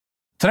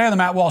Today on the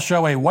Matt Walsh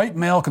Show, a white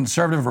male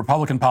conservative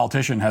Republican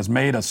politician has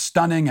made a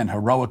stunning and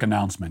heroic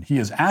announcement. He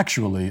is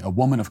actually a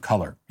woman of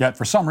color. Yet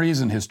for some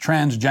reason, his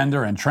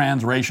transgender and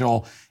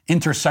transracial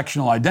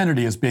intersectional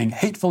identity is being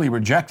hatefully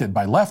rejected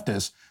by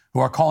leftists who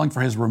are calling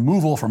for his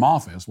removal from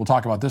office. We'll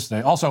talk about this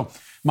today. Also,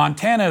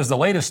 Montana is the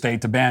latest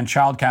state to ban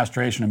child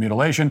castration and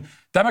mutilation.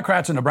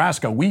 Democrats in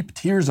Nebraska weep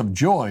tears of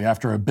joy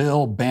after a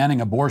bill banning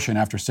abortion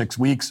after 6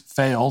 weeks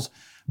fails.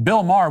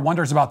 Bill Maher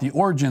wonders about the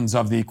origins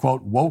of the,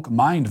 quote, woke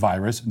mind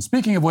virus. And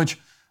speaking of which,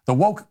 the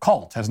woke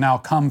cult has now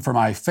come for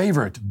my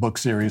favorite book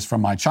series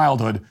from my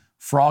childhood,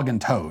 Frog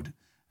and Toad.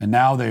 And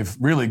now they've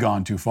really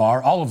gone too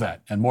far. All of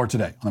that and more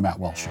today on The Matt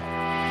Walsh Show.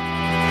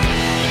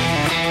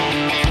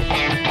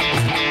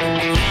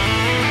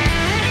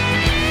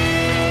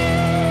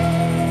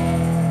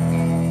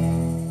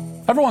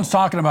 Everyone's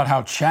talking about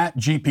how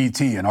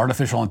ChatGPT and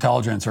artificial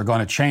intelligence are going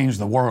to change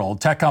the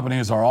world. Tech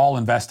companies are all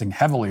investing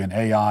heavily in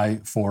AI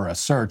for a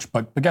search.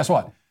 But guess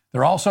what?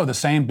 They're also the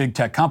same big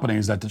tech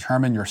companies that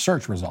determine your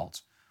search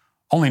results.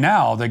 Only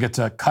now they get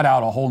to cut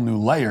out a whole new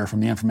layer from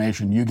the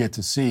information you get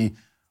to see.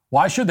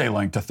 Why should they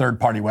link to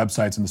third-party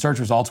websites in the search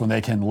results when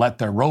they can let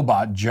their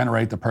robot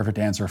generate the perfect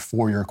answer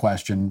for your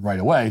question right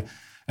away?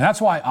 And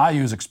that's why I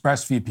use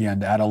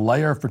ExpressVPN to add a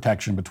layer of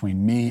protection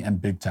between me and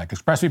big tech.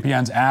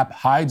 ExpressVPN's app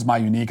hides my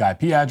unique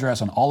IP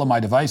address on all of my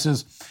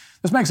devices.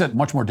 This makes it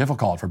much more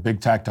difficult for big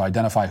tech to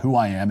identify who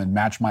I am and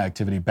match my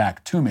activity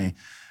back to me.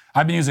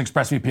 I've been using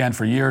ExpressVPN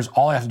for years.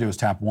 All I have to do is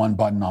tap one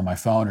button on my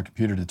phone or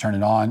computer to turn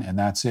it on, and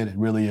that's it. It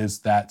really is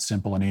that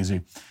simple and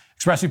easy.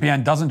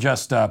 ExpressVPN doesn't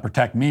just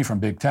protect me from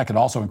big tech, it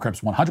also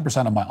encrypts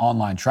 100% of my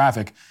online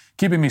traffic,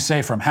 keeping me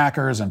safe from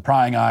hackers and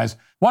prying eyes.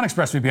 One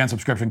ExpressVPN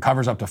subscription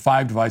covers up to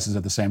 5 devices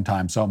at the same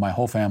time, so my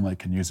whole family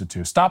can use it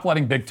too. Stop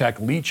letting big tech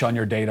leech on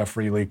your data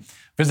freely.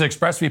 Visit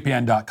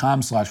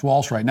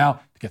expressvpn.com/Walsh right now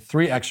to get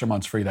 3 extra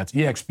months free. That's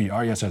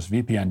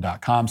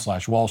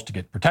expressvpn.com/Walsh to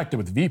get protected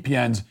with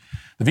VPNs.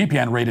 The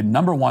VPN rated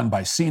 #1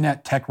 by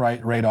CNET,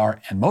 TechRadar,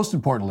 and most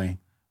importantly,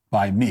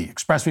 by me.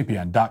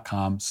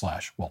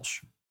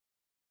 expressvpn.com/Walsh.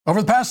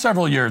 Over the past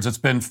several years, it's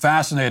been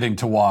fascinating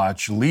to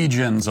watch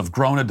legions of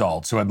grown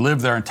adults who had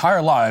lived their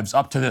entire lives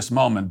up to this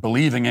moment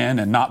believing in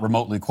and not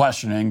remotely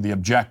questioning the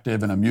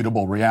objective and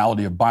immutable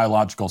reality of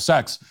biological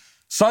sex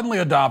suddenly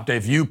adopt a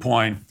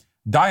viewpoint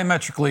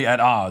diametrically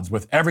at odds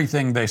with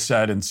everything they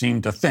said and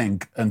seemed to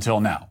think until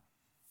now.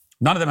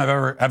 None of them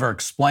have ever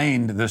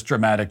explained this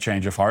dramatic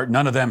change of heart.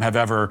 None of them have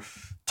ever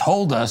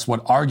told us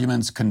what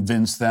arguments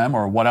convinced them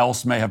or what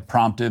else may have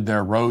prompted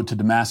their road to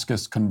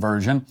Damascus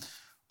conversion.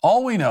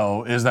 All we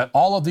know is that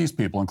all of these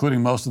people,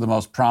 including most of the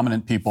most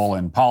prominent people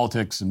in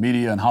politics and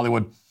media and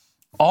Hollywood,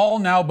 all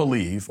now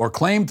believe or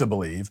claim to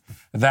believe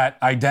that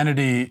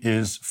identity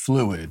is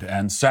fluid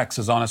and sex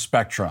is on a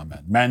spectrum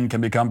and men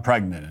can become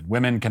pregnant and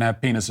women can have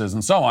penises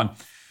and so on.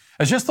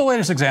 As just the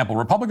latest example,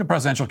 Republican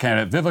presidential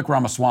candidate Vivek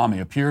Ramaswamy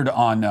appeared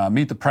on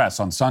Meet the Press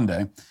on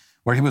Sunday,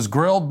 where he was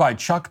grilled by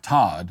Chuck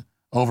Todd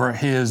over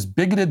his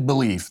bigoted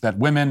belief that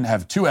women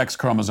have 2 X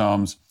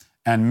chromosomes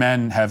and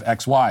men have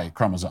XY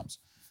chromosomes.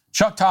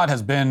 Chuck Todd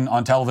has been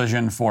on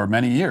television for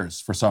many years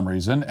for some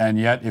reason, and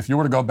yet if you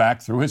were to go back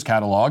through his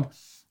catalog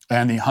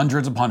and the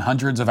hundreds upon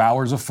hundreds of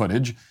hours of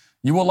footage,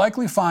 you will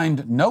likely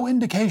find no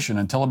indication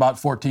until about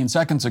 14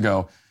 seconds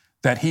ago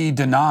that he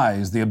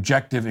denies the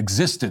objective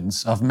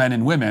existence of men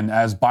and women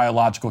as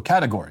biological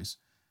categories.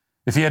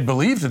 If he had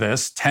believed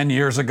this 10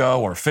 years ago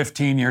or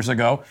 15 years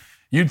ago,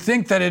 you'd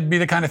think that it'd be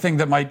the kind of thing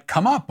that might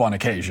come up on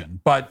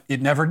occasion, but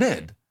it never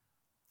did.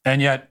 And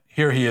yet,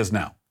 here he is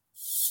now.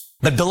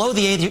 But below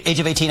the age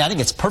of 18, I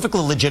think it's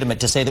perfectly legitimate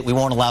to say that we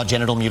won't allow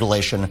genital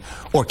mutilation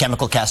or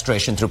chemical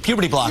castration through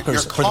puberty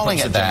blockers for the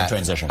purpose of gender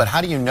transition. But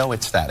how do you know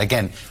it's that?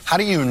 Again, how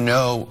do you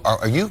know,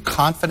 are you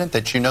confident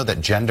that you know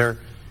that gender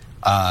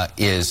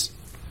is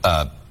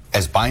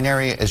as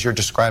binary as you're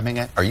describing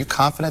it? Are you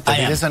confident that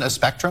it isn't a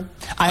spectrum?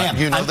 I am.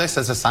 Do you know this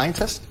as a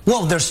scientist?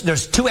 Well,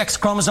 there's 2 X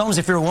chromosomes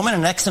if you're a woman,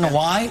 an X and a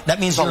Y.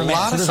 That means you're a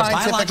man. There's a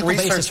lot of scientific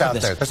research out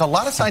there. There's a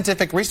lot of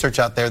scientific research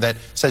out there that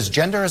says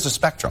gender is a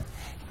spectrum.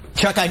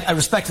 Chuck, I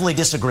respectfully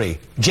disagree.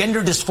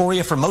 Gender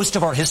dysphoria for most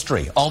of our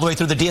history, all the way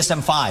through the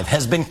DSM-5,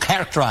 has been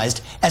characterized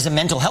as a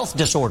mental health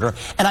disorder,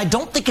 and I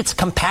don't think it's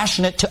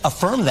compassionate to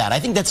affirm that. I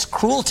think that's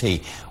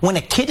cruelty. When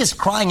a kid is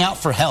crying out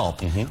for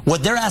help,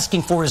 what they're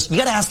asking for is, you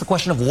got to ask the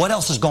question of what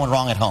else is going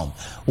wrong at home?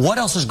 What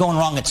else is going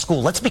wrong at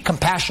school? Let's be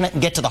compassionate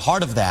and get to the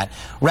heart of that,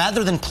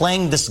 rather than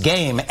playing this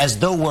game as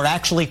though we're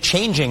actually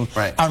changing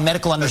our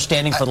medical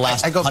understanding for the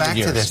last 100 years. I go back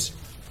to this.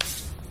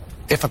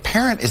 If a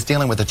parent is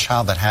dealing with a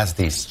child that has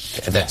these,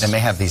 that may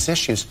have these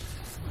issues,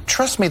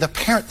 trust me, the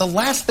parent, the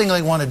last thing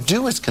they want to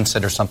do is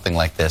consider something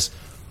like this.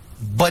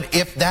 But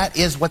if that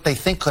is what they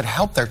think could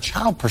help their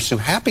child pursue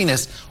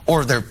happiness,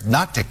 or they're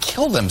not to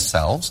kill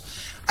themselves,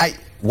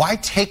 why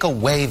take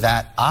away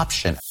that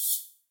option?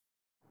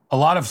 A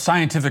lot of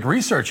scientific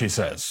research, he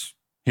says.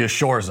 He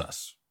assures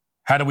us.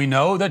 How do we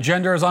know that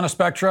gender is on a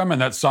spectrum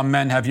and that some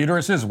men have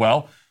uteruses?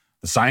 Well,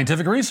 the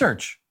scientific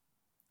research.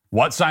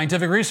 What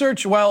scientific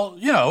research? Well,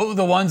 you know,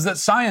 the ones that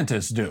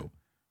scientists do.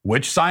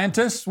 Which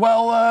scientists?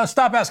 Well,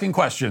 stop asking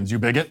questions, you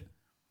bigot.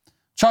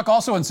 Chuck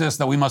also insists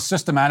that we must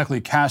systematically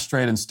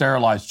castrate and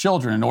sterilize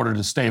children in order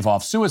to stave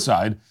off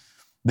suicide.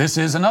 This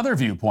is another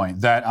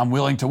viewpoint that I'm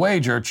willing to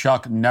wager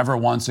Chuck never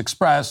once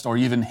expressed or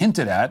even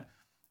hinted at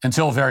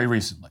until very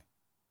recently.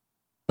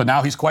 But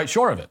now he's quite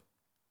sure of it,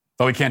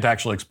 though he can't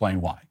actually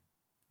explain why.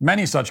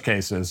 Many such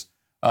cases,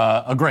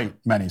 a great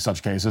many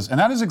such cases, and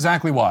that is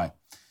exactly why,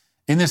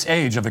 in this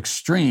age of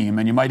extreme,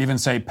 and you might even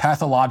say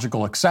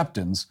pathological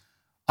acceptance,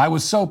 I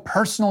was so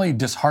personally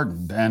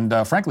disheartened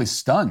and frankly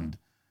stunned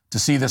to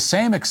see the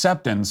same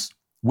acceptance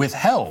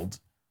withheld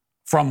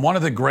from one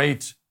of the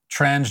great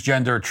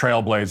transgender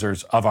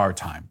trailblazers of our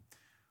time.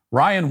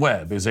 Ryan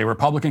Webb is a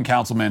Republican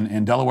councilman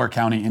in Delaware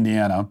County,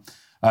 Indiana.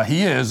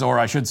 He is, or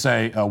I should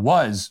say,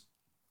 was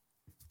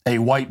a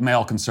white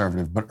male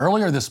conservative. But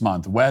earlier this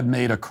month, Webb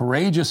made a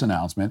courageous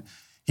announcement.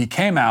 He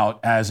came out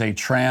as a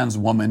trans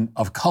woman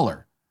of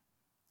color.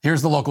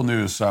 Here's the local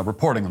news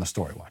reporting on the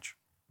story. Watch.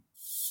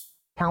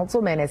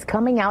 Councilman is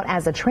coming out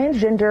as a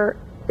transgender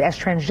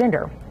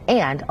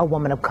and a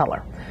woman of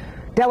color.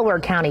 Delaware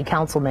County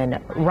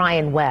Councilman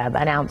Ryan Webb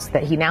announced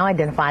that he now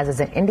identifies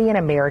as an Indian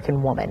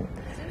American woman.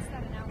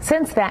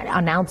 Since that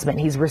announcement,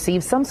 he's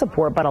received some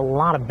support, but a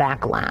lot of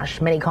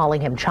backlash, many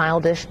calling him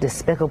childish,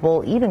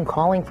 despicable, even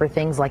calling for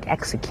things like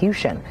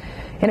execution.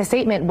 In a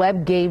statement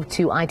Webb gave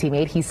to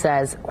ITMate, he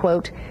says,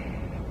 quote,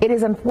 "It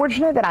is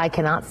unfortunate that I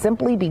cannot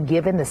simply be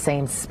given the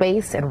same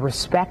space and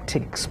respect to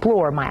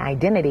explore my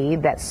identity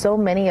that so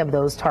many of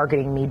those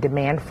targeting me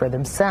demand for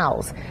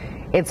themselves.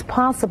 It's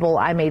possible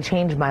I may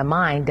change my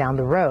mind down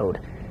the road.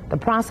 The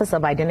process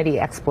of identity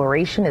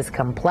exploration is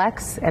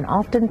complex, and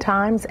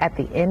oftentimes at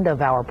the end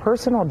of our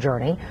personal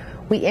journey,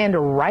 we end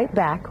right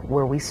back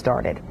where we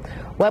started."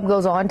 Webb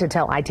goes on to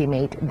tell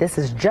ITMate this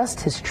is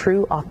just his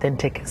true,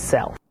 authentic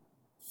self.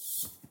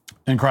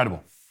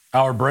 Incredible.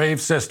 Our brave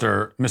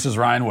sister, Mrs.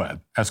 Ryan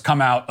Webb, has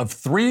come out of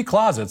 3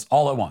 closets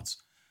all at once.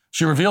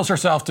 She reveals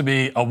herself to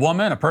be a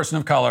woman, a person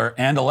of color,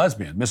 and a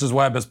lesbian. Mrs.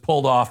 Webb has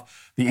pulled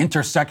off the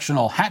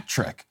intersectional hat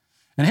trick.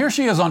 And here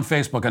she is on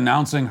Facebook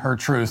announcing her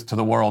truth to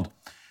the world.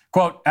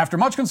 Quote, "After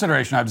much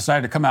consideration, I've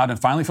decided to come out and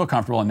finally feel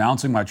comfortable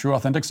announcing my true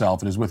authentic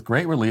self. It is with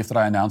great relief that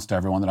I announce to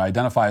everyone that I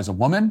identify as a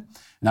woman,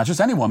 not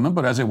just any woman,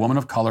 but as a woman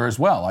of color as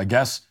well. I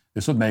guess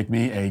this would make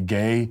me a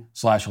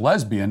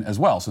gay/lesbian as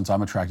well, since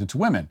I'm attracted to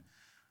women."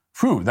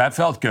 Phew, that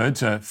felt good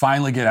to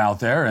finally get out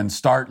there and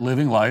start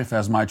living life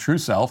as my true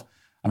self.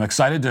 I'm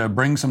excited to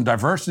bring some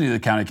diversity to the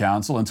county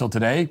council. Until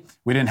today,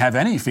 we didn't have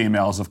any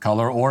females of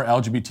color or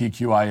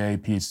LGBTQIA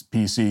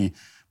PC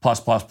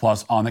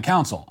 +++ on the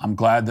council. I'm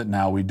glad that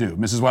now we do.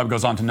 Mrs. Webb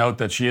goes on to note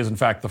that she is, in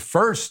fact, the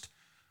first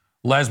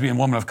lesbian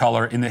woman of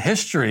color in the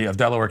history of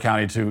Delaware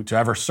County to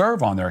ever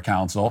serve on their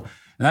council.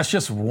 And that's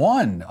just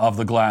one of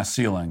the glass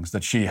ceilings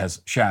that she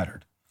has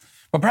shattered.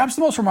 But perhaps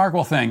the most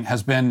remarkable thing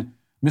has been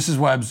Mrs.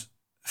 Webb's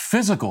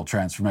physical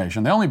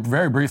transformation. They only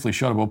very briefly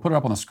showed it, but we'll put it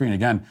up on the screen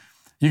again.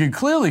 You can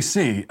clearly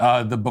see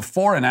the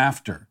before and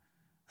after.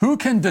 Who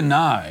can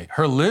deny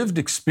her lived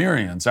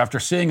experience after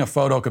seeing a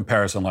photo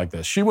comparison like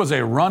this? She was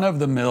a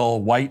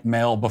run-of-the-mill white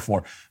male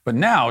before, but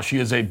now she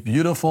is a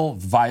beautiful,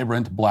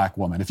 vibrant black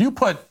woman. If you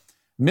put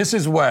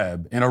Mrs.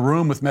 Webb in a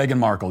room with Meghan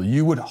Markle,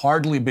 you would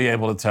hardly be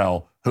able to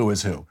tell who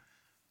is who.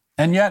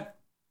 And yet,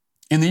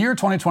 in the year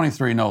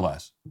 2023, no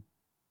less,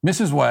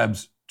 Mrs.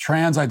 Webb's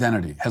trans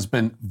identity has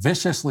been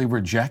viciously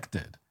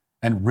rejected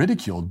and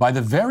ridiculed by the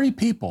very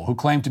people who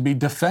claim to be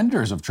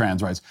defenders of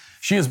trans rights.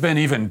 She has been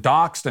even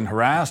doxxed and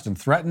harassed and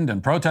threatened in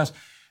protest.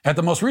 At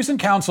the most recent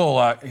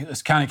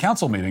county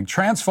council meeting,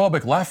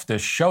 transphobic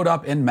leftists showed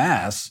up en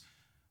masse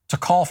to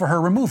call for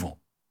her removal,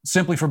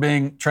 simply for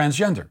being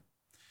transgender.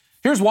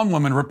 Here's one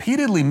woman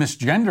repeatedly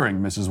misgendering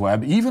Mrs.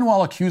 Webb, even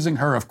while accusing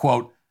her of,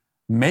 quote,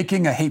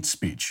 making a hate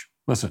speech.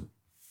 Listen.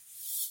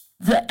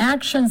 The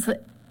actions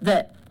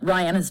that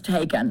Ryan has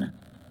taken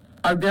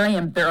are very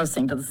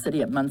embarrassing to the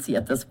city of Muncie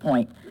at this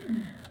point.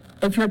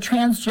 If you're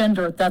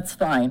transgender, that's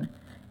fine.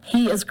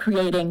 He is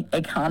creating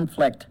a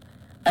conflict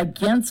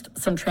against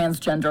some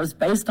transgenders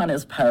based on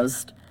his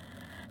post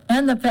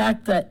and the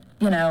fact that,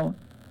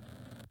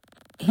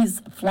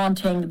 he's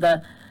flaunting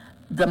the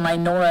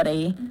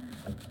minority,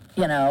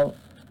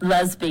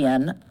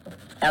 lesbian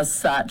as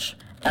such,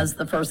 as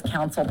the first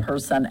council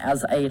person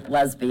as a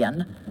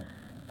lesbian.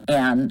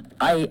 And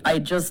I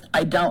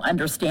don't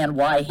understand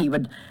why he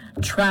would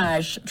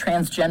trash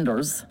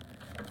transgenders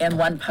in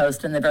one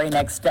post and the very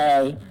next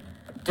day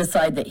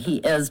decide that he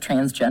is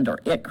transgender.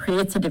 It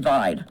creates a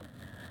divide.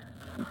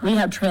 We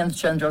have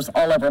transgenders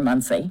all over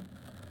Muncie,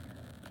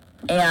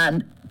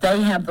 and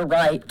they have the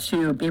right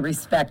to be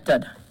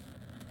respected.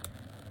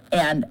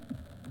 And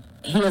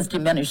he has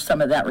diminished some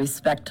of that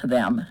respect to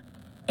them.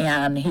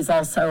 And he's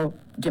also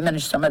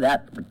diminished some of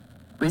that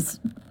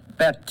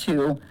respect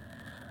to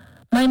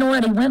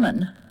minority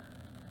women,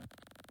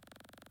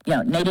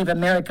 Native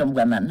American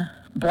women,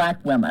 black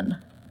women.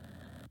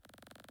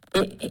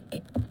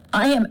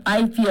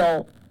 I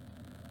feel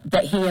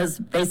that he has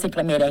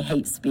basically made a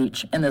hate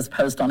speech in this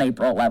post on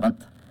April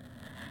 11th.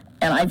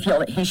 And I feel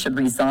that he should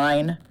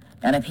resign.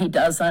 And if he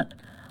doesn't,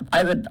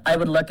 I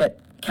would look at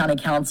county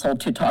council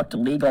to talk to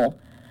legal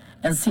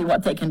and see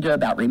what they can do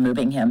about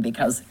removing him,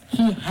 because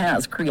he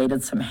has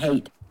created some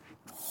hate.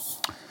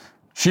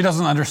 She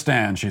doesn't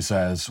understand, she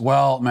says.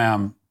 Well,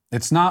 ma'am,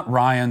 it's not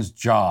Ryan's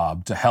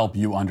job to help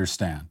you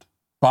understand.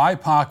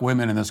 BIPOC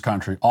women in this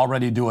country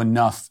already do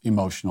enough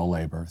emotional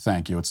labor.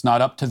 Thank you. It's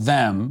not up to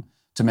them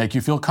to make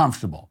you feel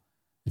comfortable.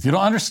 If you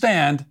don't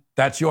understand,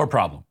 that's your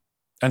problem,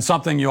 and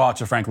something you ought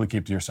to frankly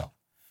keep to yourself.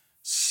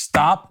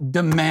 Stop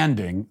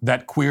demanding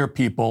that queer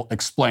people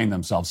explain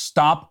themselves.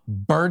 Stop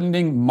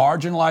burdening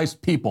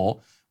marginalized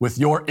people with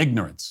your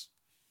ignorance.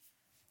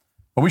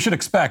 But we should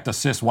expect a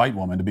cis white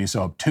woman to be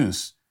so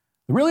obtuse.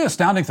 The really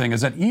astounding thing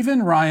is that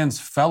even Ryan's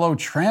fellow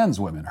trans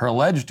women, her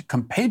alleged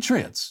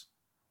compatriots,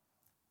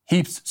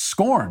 heaps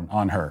scorn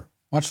on her.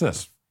 Watch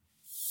this.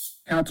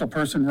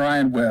 Councilperson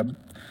Ryan Webb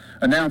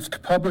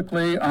announced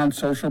publicly on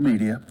social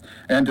media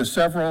and to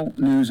several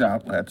news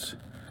outlets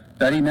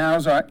that he now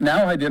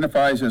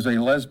identifies as a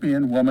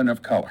lesbian woman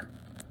of color,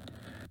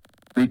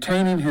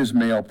 retaining his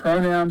male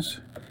pronouns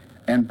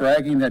and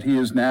bragging that he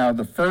is now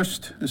the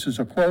first, this is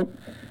a quote,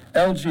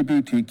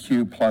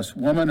 LGBTQ plus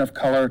woman of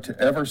color to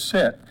ever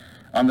sit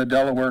on the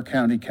Delaware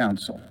County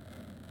Council,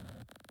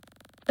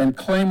 and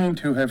claiming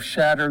to have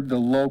shattered the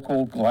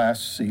local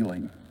glass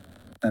ceiling,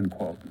 end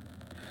quote.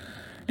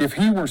 If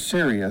he were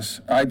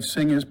serious, I'd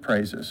sing his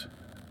praises.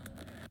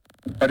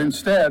 But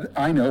instead,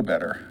 I know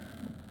better.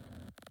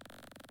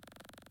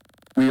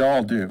 We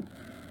all do.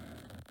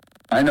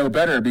 I know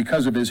better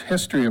because of his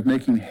history of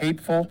making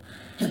hateful,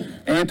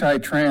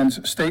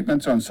 anti-trans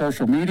statements on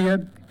social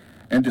media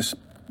and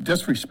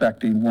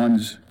disrespecting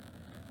one's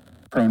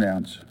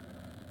pronouns.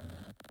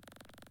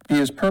 He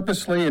has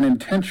purposely and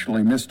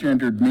intentionally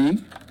misgendered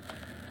me,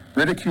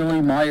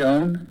 ridiculing my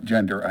own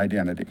gender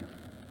identity.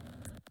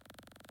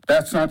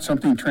 That's not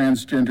something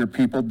transgender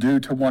people do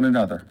to one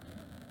another.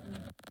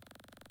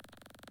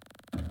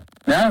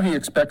 Now he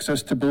expects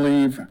us to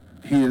believe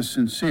he is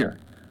sincere.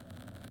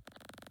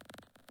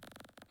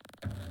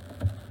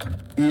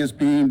 He is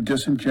being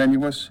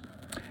disingenuous,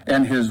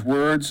 and his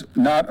words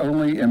not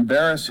only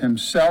embarrass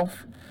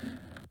himself,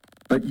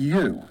 but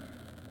you,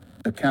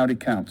 the county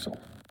council.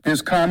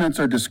 His comments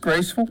are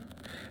disgraceful,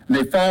 and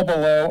they fall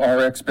below our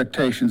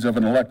expectations of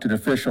an elected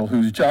official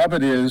whose job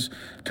it is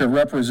to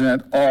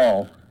represent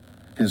all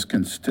his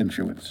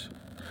constituents.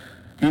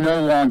 He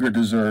no longer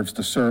deserves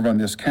to serve on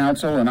this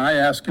council, and I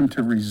ask him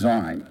to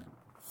resign.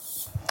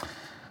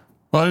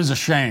 Well, it is a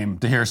shame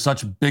to hear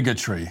such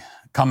bigotry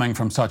coming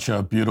from such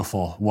a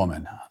beautiful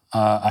woman.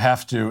 I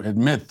have to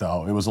admit,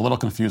 though, it was a little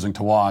confusing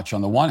to watch.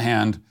 On the one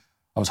hand,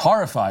 I was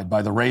horrified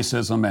by the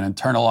racism and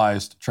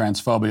internalized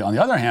transphobia. On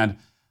the other hand,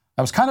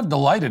 I was kind of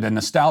delighted and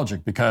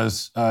nostalgic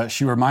because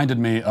she reminded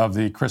me of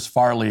the Chris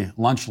Farley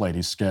Lunch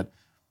Lady skit.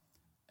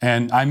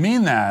 And I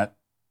mean that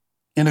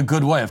in a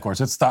good way, of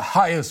course. It's the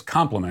highest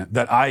compliment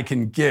that I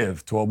can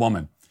give to a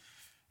woman.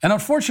 And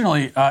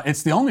unfortunately,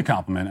 it's the only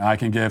compliment I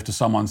can give to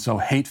someone so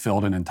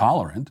hate-filled and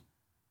intolerant.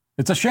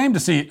 It's a shame to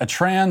see a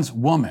trans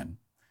woman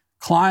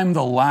climb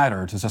the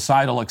ladder to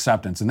societal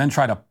acceptance and then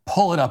try to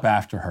pull it up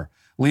after her,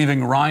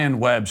 leaving Ryan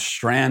Webb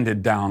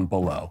stranded down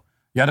below.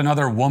 Yet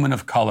another woman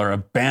of color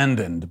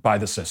abandoned by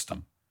the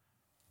system.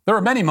 There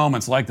were many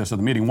moments like this at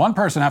the meeting, one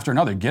person after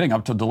another getting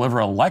up to deliver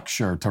a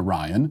lecture to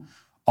Ryan,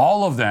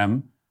 all of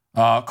them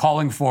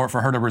calling for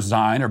her to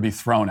resign or be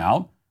thrown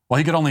out. Well,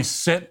 he could only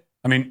sit,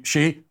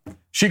 she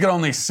could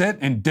only sit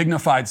in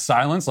dignified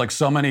silence like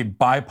so many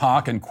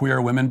BIPOC and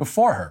queer women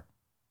before her.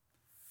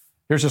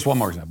 Here's just one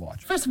more example.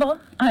 Watch. First of all,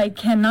 I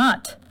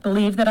cannot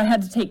believe that I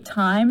had to take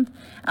time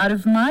out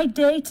of my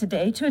day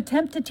today to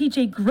attempt to teach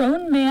a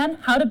grown man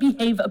how to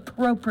behave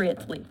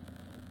appropriately.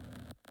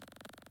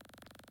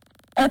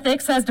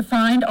 Ethics, as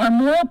defined, are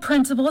moral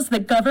principles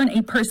that govern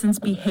a person's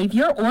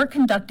behavior or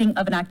conducting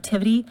of an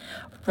activity.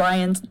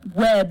 Ryan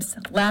Webb's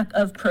lack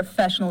of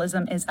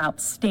professionalism is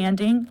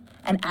outstanding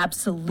and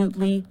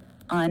absolutely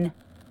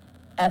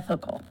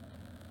unethical.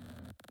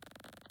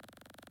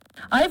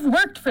 I've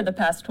worked for the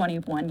past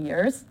 21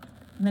 years.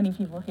 Many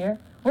people here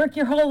work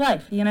your whole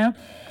life, you know.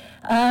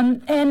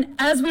 And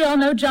as we all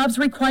know, jobs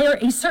require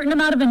a certain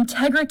amount of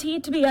integrity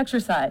to be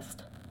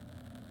exercised.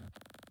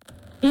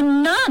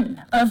 In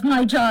none of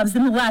my jobs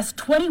in the last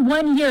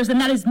 21 years, and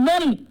that is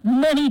many,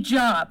 many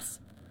jobs,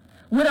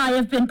 would I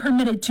have been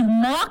permitted to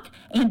mock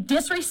and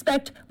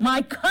disrespect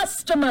my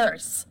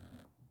customers.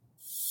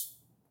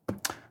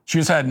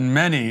 She's had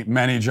many,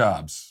 many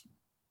jobs.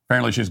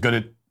 Apparently she's good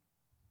at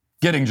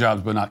getting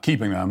jobs but not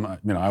keeping them.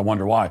 I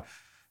wonder why. In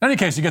any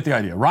case, you get the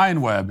idea.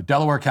 Ryan Webb,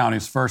 Delaware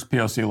County's first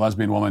POC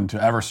lesbian woman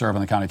to ever serve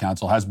on the county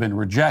council, has been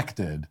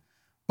rejected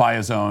by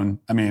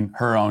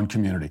her own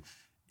community.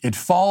 It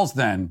falls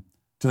then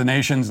to the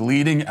nation's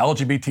leading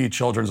LGBT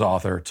children's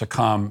author to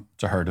come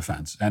to her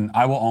defense. And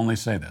I will only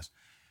say this.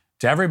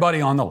 To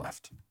everybody on the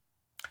left,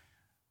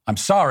 I'm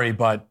sorry,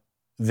 but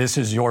this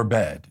is your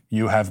bed.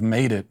 You have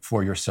made it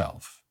for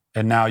yourself,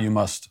 and now you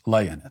must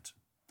lay in it.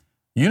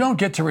 You don't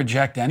get to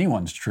reject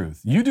anyone's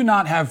truth. You do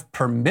not have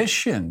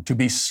permission to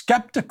be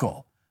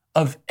skeptical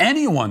of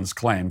anyone's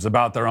claims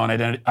about their own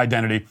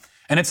identity.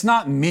 And it's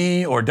not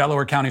me or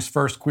Delaware County's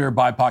first queer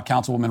BIPOC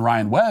councilwoman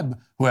Ryan Webb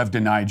who have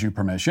denied you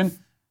permission.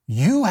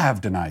 You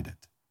have denied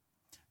it.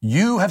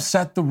 You have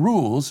set the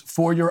rules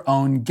for your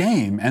own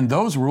game, and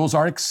those rules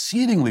are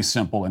exceedingly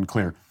simple and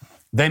clear.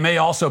 They may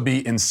also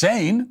be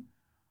insane.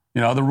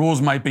 The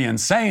rules might be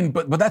insane,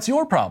 but that's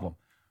your problem.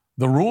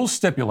 The rules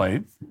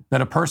stipulate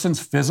that a person's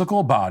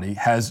physical body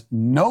has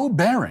no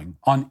bearing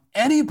on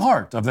any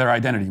part of their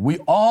identity. We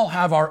all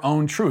have our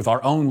own truth,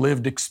 our own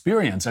lived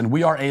experience, and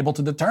we are able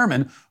to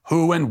determine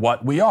who and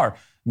what we are.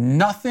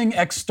 Nothing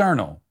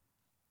external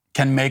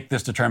can make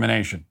this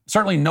determination.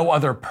 Certainly no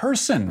other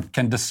person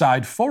can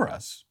decide for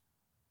us.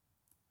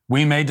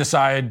 We may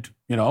decide,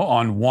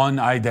 on one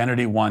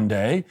identity one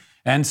day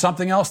and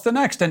something else the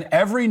next. And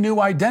every new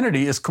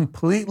identity is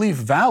completely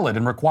valid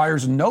and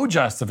requires no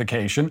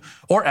justification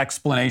or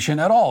explanation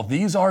at all.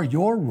 These are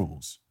your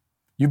rules.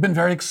 You've been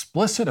very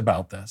explicit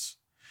about this.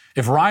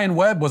 If Ryan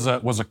Webb was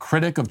a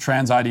critic of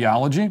trans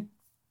ideology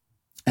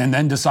and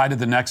then decided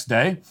the next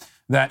day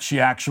that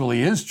she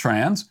actually is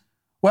trans,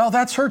 well,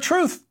 that's her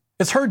truth.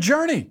 It's her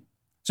journey.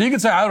 So you can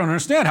say, I don't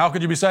understand. How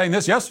could you be saying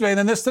this yesterday and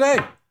then this today?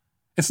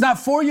 It's not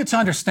for you to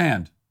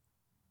understand.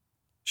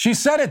 She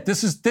said it.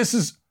 This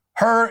is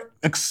her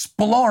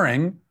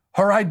exploring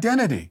her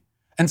identity.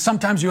 And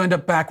sometimes you end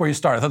up back where you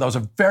started. I thought that was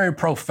a very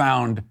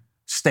profound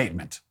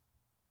statement.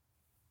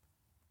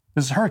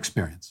 This is her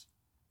experience.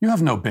 You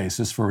have no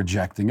basis for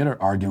rejecting it or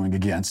arguing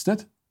against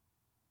it.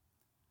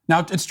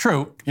 Now, it's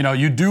true,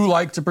 you do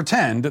like to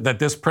pretend that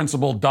this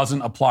principle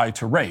doesn't apply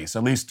to race.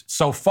 At least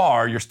so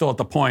far, you're still at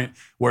the point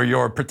where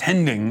you're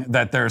pretending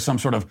that there's some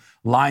sort of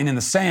line in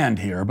the sand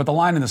here. But the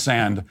line in the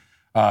sand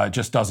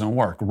just doesn't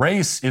work.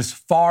 Race is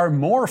far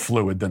more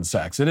fluid than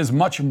sex. It is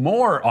much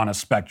more on a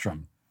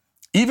spectrum.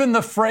 Even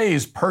the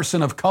phrase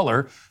person of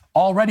color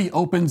already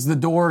opens the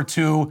door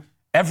to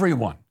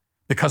everyone,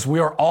 because we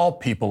are all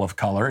people of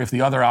color. If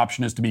the other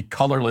option is to be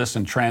colorless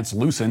and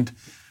translucent,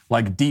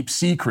 like deep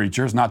sea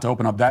creatures, not to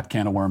open up that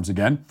can of worms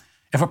again.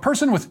 If a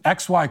person with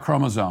XY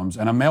chromosomes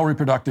and a male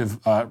reproductive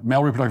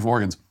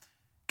organs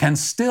can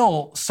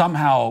still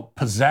somehow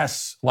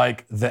possess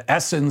like the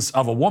essence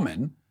of a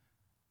woman,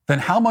 then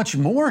how much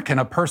more can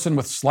a person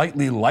with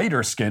slightly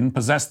lighter skin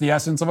possess the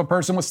essence of a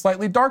person with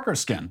slightly darker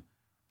skin?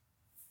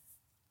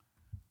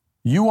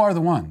 You are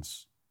the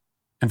ones,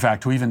 in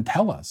fact, who even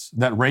tell us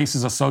that race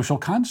is a social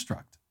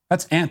construct.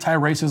 That's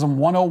anti-racism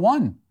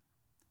 101.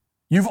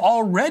 You've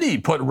already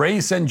put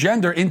race and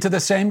gender into the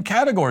same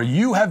category.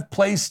 You have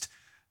placed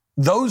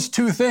those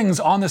two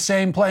things on the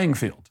same playing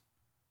field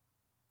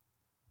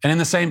and in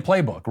the same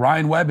playbook.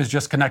 Ryan Webb is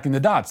just connecting the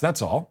dots, that's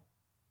all.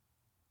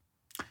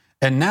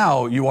 And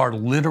now you are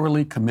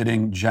literally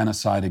committing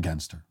genocide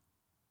against her.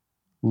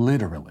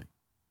 Literally.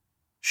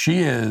 She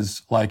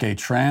is like a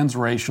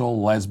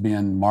transracial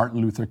lesbian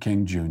Martin Luther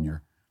King Jr.,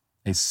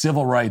 a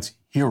civil rights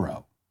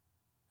hero,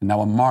 and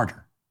now a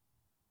martyr.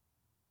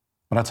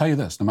 But I'll tell you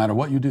this, no matter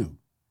what you do,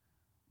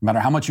 no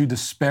matter how much you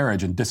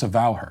disparage and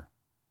disavow her,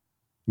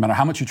 no matter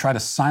how much you try to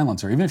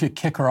silence her, even if you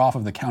kick her off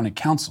of the county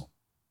council,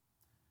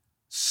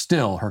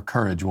 still her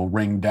courage will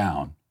ring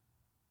down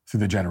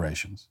through the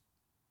generations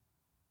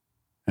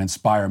and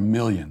inspire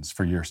millions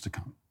for years to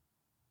come.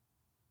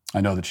 I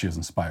know that she has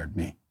inspired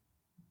me.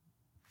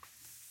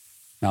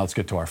 Now let's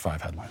get to our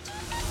 5 headlines.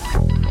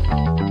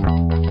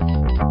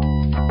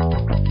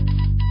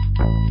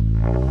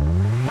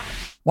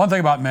 One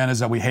thing about men is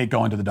that we hate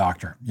going to the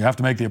doctor. You have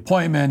to make the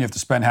appointment. You have to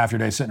spend half your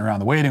day sitting around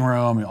the waiting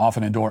room. You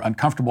often endure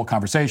uncomfortable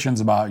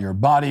conversations about your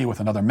body with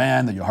another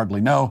man that you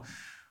hardly know.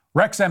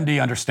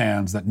 RexMD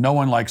understands that no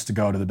one likes to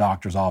go to the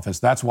doctor's office.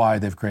 That's why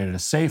they've created a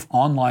safe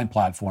online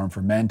platform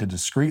for men to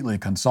discreetly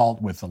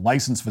consult with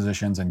licensed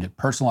physicians and get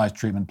personalized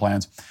treatment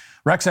plans.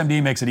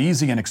 RexMD makes it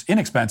easy and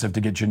inexpensive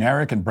to get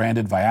generic and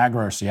branded Viagra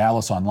or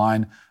Cialis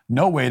online.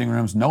 No waiting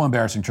rooms, no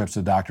embarrassing trips to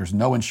the doctors,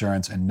 no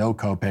insurance, and no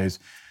copays.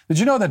 Did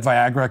you know that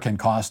Viagra can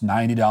cost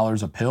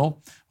 $90 a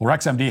pill? Well,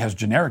 RexMD has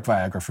generic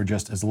Viagra for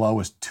just as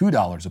low as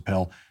 $2 a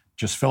pill.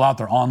 Just fill out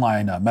their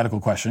online medical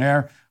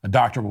questionnaire. A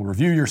doctor will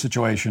review your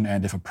situation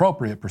and, if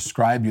appropriate,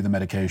 prescribe you the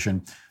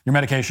medication. Your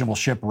medication will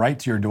ship right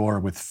to your door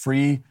with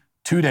free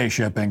 2-day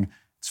shipping.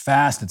 It's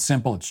fast, it's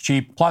simple, it's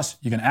cheap. Plus,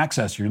 you can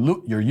access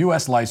your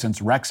U.S.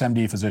 licensed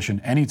RexMD physician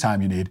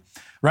anytime you need.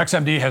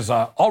 RexMD has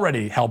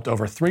already helped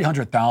over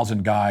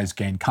 300,000 guys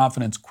gain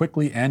confidence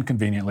quickly and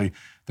conveniently.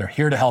 They're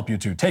here to help you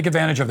too. Take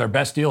advantage of their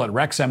best deal at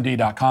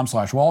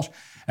rexmd.com/Walsh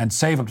and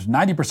save up to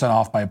 90%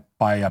 off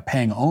by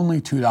paying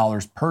only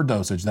 $2 per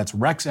dosage. That's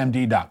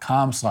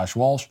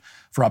rexmd.com/Walsh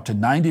for up to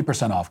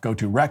 90% off. Go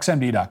to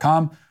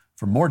rexmd.com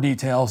for more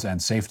details and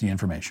safety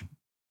information.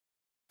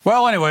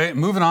 Well, anyway,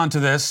 moving on to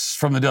this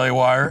from the Daily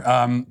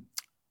Wire.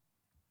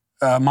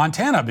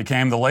 Montana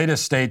became the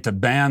latest state to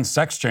ban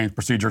sex change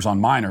procedures on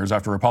minors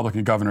after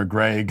Republican Governor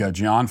Greg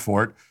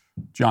Gianforte,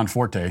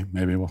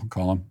 maybe we'll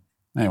call him.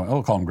 Anyway,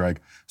 we'll call him Greg,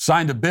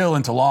 signed a bill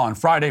into law on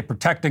Friday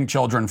protecting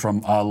children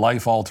from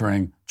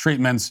life-altering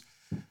treatments.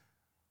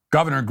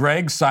 Governor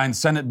Gregg signed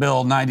Senate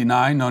Bill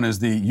 99, known as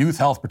the Youth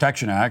Health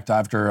Protection Act,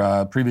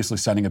 after previously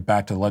sending it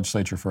back to the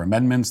legislature for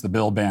amendments. The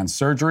bill bans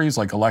surgeries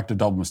like elective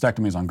double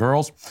mastectomies on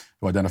girls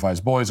who identify as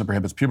boys and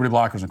prohibits puberty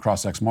blockers and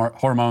cross-sex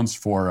hormones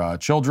for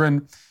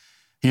children.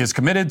 He is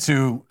committed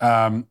to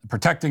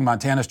protecting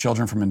Montana's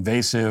children from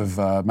invasive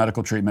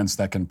medical treatments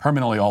that can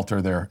permanently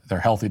alter their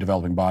healthy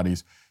developing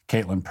bodies.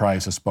 Caitlin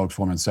Price, a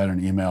spokeswoman, said in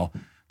an email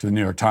to the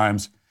New York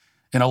Times.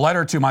 In a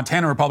letter to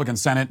Montana Republican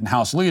Senate and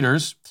House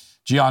leaders,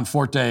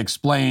 Gianforte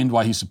explained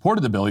why he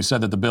supported the bill. He said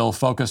that the bill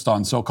focused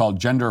on so-called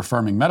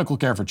gender-affirming medical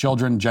care for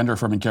children.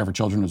 Gender-affirming care for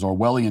children is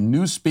Orwellian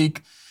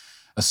newspeak,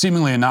 a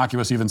seemingly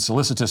innocuous, even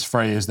solicitous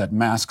phrase that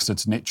masks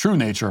its true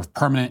nature of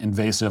permanent,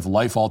 invasive,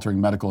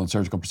 life-altering medical and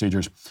surgical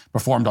procedures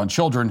performed on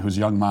children whose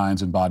young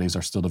minds and bodies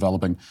are still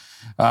developing.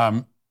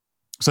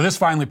 So this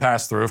finally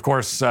passed through. Of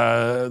course,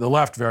 the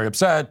left very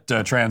upset,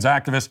 trans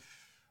activists.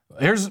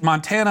 Here's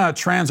Montana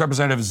trans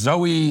representative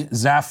Zoe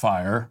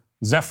Zephyr.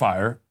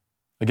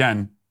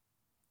 Again,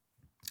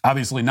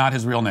 obviously not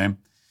his real name.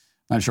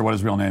 Not sure what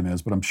his real name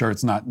is, but I'm sure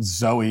it's not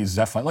Zoe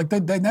Zephyr. Like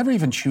they never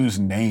even choose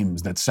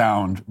names that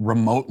sound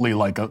remotely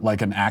like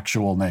an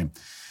actual name.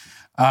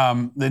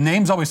 The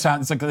names always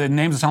sound, the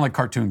names sound like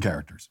cartoon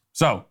characters.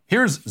 So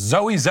here's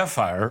Zoe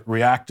Zephyr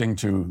reacting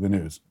to the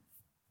news.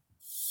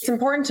 It's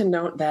important to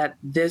note that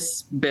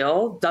this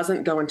bill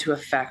doesn't go into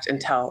effect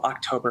until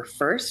October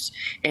 1st,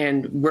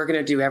 and we're going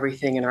to do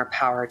everything in our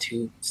power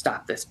to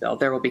stop this bill.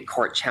 There will be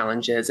court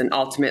challenges, and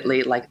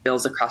ultimately, like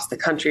bills across the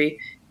country,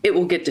 it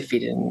will get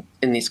defeated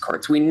in these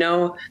courts. We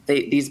know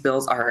these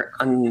bills are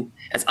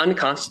as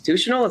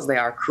unconstitutional as they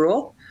are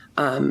cruel,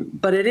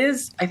 but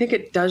I think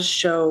it does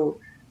show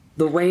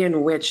the way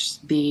in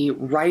which the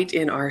right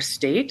in our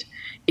state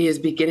is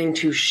beginning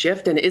to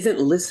shift and isn't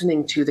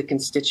listening to the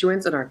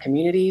constituents in our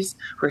communities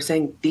who are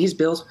saying these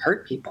bills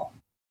hurt people.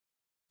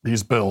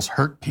 These bills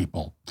hurt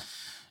people.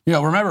 You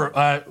know,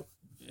 remember,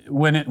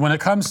 when it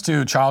comes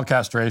to child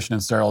castration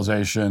and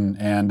sterilization,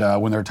 and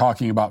when they're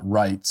talking about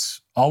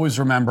rights, always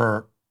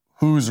remember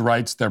whose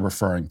rights they're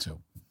referring to.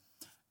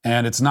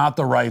 And it's not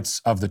the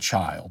rights of the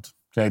child.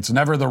 Okay, it's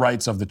never the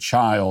rights of the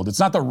child. It's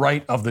not the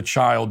right of the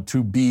child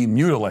to be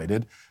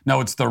mutilated. No,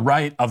 it's the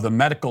right of the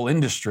medical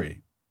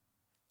industry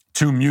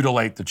to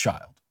mutilate the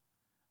child.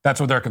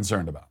 That's what they're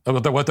concerned about.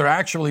 What they're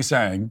actually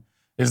saying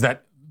is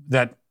that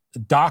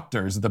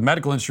doctors, the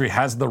medical industry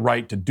has the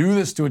right to do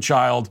this to a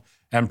child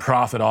and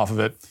profit off of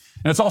it.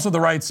 And it's also the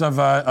rights of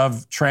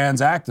trans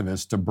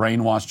activists to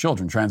brainwash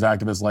children, trans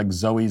activists like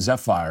Zoe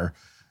Zephyr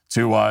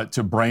to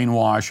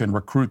brainwash and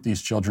recruit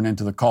these children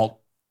into the cult.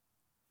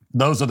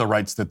 Those are the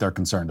rights that they're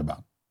concerned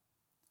about.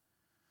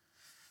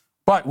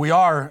 But we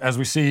are, as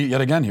we see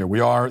yet again here,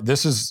 the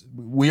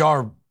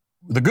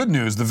good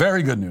news, the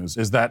very good news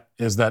is that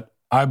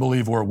I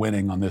believe we're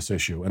winning on this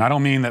issue. And I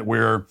don't mean that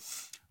we're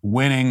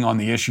winning on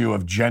the issue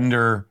of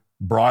gender,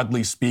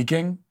 broadly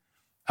speaking.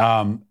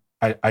 I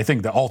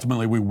think that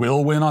ultimately we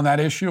will win on that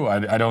issue.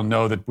 I don't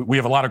know that we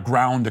have a lot of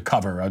ground to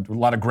cover, a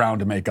lot of ground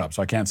to make up.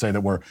 So I can't say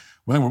that we're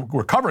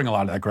covering a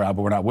lot of that ground,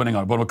 but we're not winning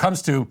on it. But when it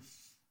comes to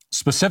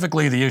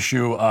specifically the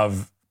issue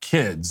of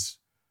kids,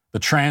 the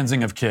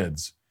transing of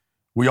kids,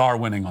 we are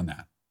winning on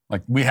that.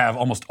 Like, we have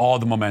almost all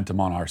the momentum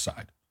on our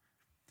side,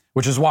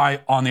 which is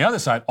why on the other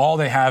side, all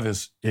they have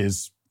is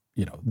the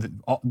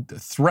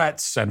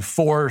threats and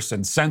force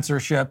and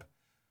censorship.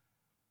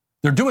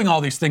 They're doing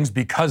all these things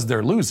because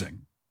they're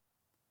losing.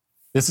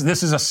 This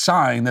is a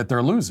sign that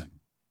they're losing.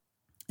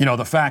 You know,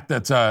 the fact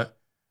that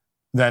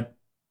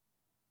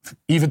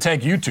even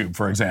take YouTube,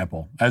 for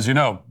example. As you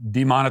know,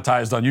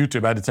 demonetized on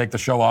YouTube. I had to take the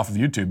show off of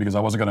YouTube because I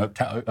wasn't going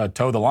to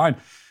toe the line.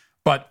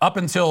 But up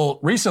until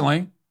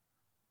recently,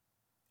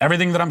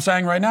 everything that I'm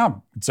saying right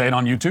now, say it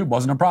on YouTube,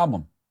 wasn't a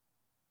problem.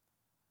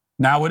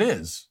 Now it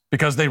is,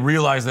 because they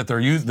realize that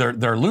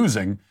they're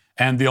losing,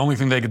 and the only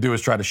thing they could do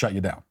is try to shut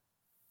you down.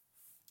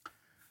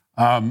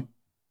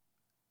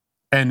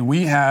 And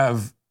we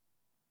have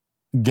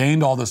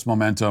gained all this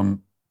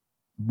momentum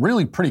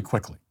really pretty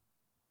quickly.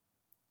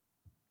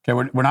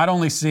 Okay, we're not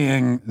only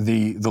seeing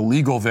the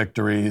legal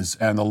victories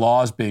and the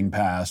laws being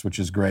passed, which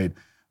is great,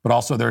 but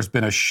also there's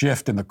been a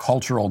shift in the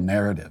cultural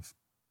narrative,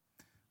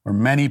 where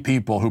many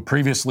people who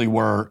previously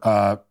were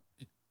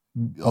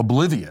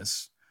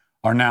oblivious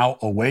are now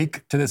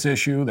awake to this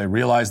issue. They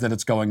realize that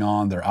it's going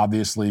on. They're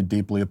obviously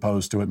deeply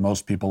opposed to it.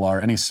 Most people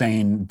are. Any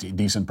sane,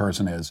 decent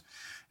person is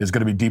going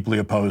to be deeply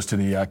opposed to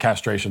the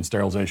castration,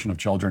 sterilization of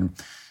children,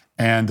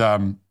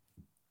 and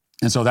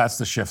so that's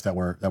the shift that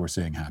we're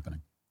seeing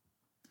happening.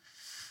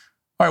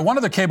 All right, one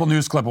other cable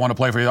news clip I want to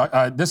play for you.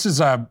 This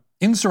is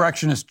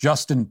insurrectionist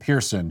Justin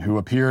Pearson, who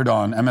appeared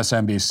on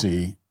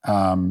MSNBC,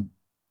 and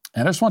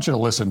I just want you to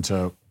listen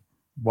to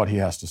what he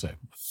has to say.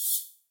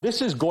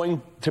 This is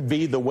going to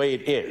be the way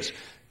it is.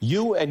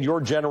 You and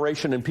your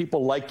generation and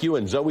people like you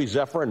and Zoe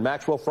Zephyr and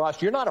Maxwell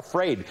Frost, you're not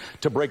afraid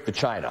to break the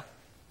China.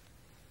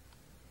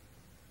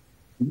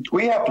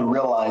 We have to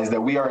realize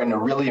that we are in a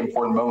really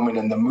important moment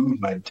in the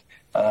movement,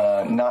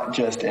 not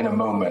just in a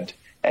moment.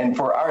 and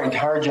for our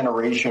entire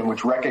generation,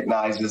 which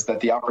recognizes that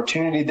the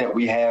opportunity that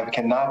we have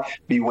cannot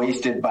be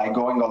wasted by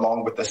going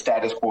along with the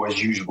status quo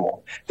as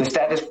usual. The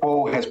status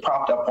quo has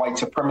propped up white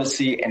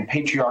supremacy and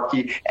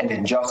patriarchy and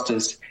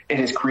injustice. It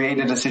has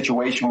created a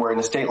situation where in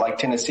a state like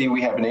Tennessee,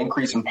 we have an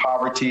increase in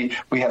poverty.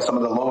 We have some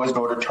of the lowest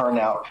voter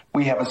turnout.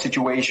 We have a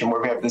situation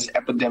where we have this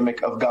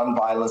epidemic of gun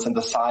violence and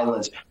the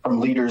silence from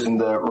leaders in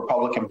the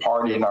Republican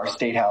Party in our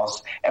state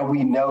house. And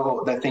we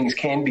know that things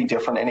can be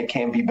different and it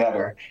can be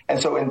better. And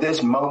so in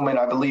this moment,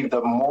 I believe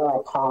the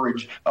moral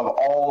courage of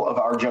all of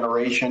our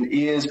generation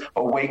is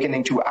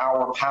awakening to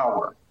our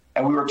power.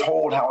 And we were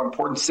told how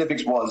important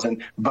civics was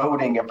and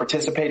voting and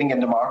participating in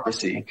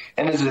democracy.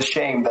 And it is a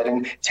shame that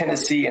in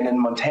Tennessee and in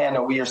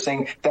Montana, we are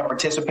seeing that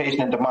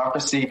participation in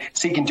democracy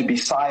seeking to be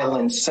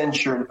silenced,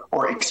 censured,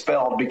 or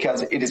expelled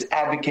because it is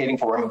advocating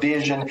for a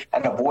vision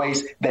and a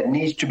voice that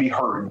needs to be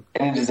heard.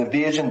 And it is a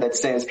vision that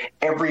says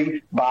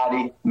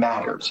everybody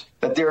matters,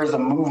 that there is a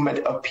movement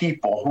of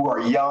people who are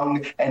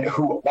young and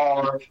who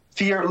are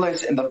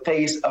fearless in the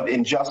face of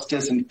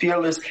injustice and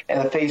fearless in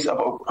the face of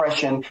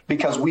oppression,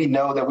 because we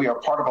know that we are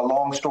part of a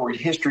long storied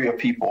history of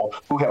people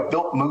who have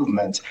built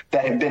movements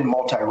that have been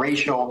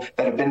multiracial,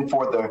 that have been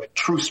for the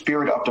true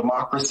spirit of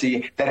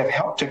democracy, that have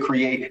helped to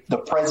create the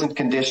present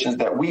conditions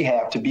that we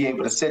have to be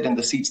able to sit in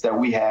the seats that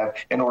we have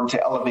in order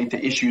to elevate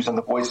the issues and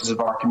the voices of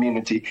our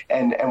community.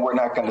 And we're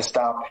not going to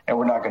stop, and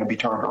we're not going to be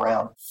turned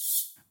around.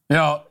 You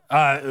know,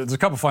 there's a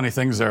couple funny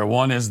things there.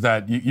 One is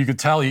that you could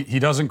tell he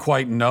doesn't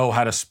quite know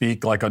how to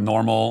speak like a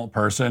normal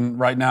person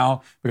right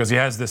now, because he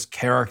has this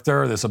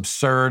character, this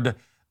absurd,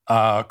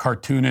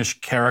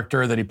 cartoonish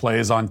character that he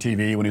plays on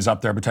TV when he's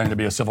up there pretending to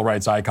be a civil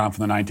rights icon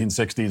from the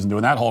 1960s and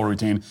doing that whole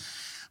routine.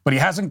 But he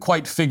hasn't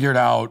quite figured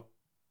out,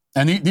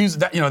 and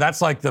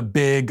that's like the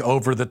big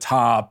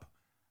over-the-top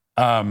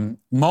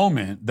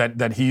moment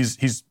that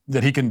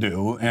he can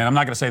do. And I'm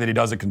not going to say that he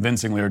does it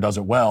convincingly or does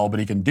it well, but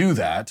he can do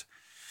that.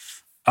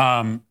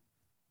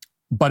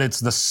 But it's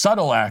the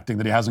subtle acting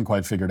that he hasn't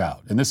quite figured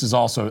out. And this is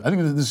also, I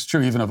think this is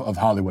true even of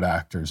Hollywood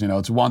actors. You know,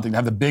 it's one thing to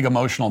have the big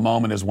emotional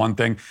moment is one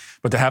thing,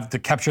 but to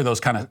capture those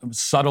kind of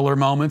subtler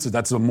moments,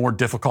 that's a more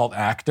difficult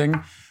acting.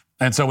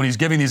 And so when he's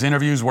giving these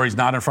interviews where he's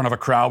not in front of a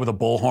crowd with a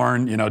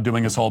bullhorn, you know,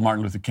 doing his whole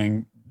Martin Luther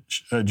King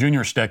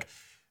Jr. shtick,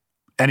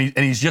 and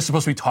he's just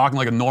supposed to be talking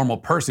like a normal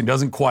person. He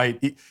doesn't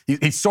quite,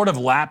 he sort of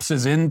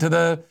lapses into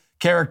the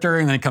character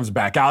and then he comes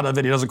back out of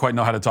it. He doesn't quite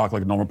know how to talk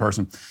like a normal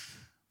person.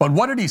 But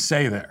what did he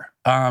say there?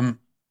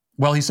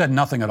 Well, he said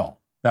nothing at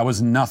all. That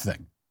was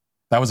nothing.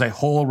 That was a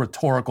whole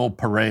rhetorical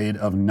parade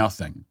of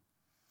nothing.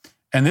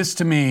 And this,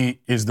 to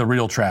me, is the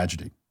real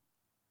tragedy,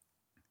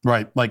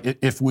 right? Like,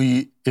 if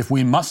we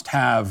must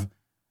have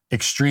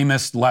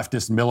extremist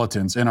leftist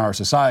militants in our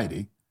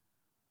society,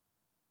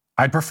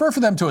 I'd prefer for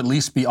them to at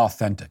least be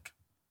authentic,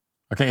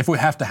 okay, if we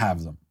have to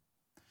have them.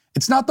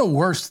 It's not the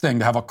worst thing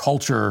to have a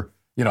culture,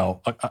 you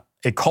know,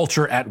 a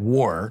culture at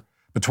war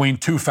between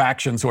two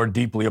factions who are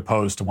deeply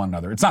opposed to one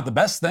another. It's not the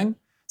best thing.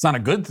 It's not a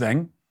good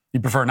thing. You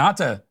prefer not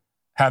to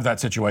have that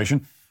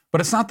situation, but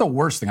it's not the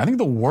worst thing. I think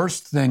the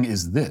worst thing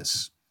is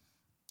this,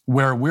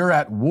 where we're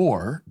at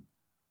war,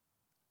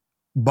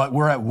 but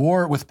we're at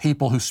war with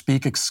people who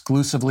speak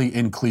exclusively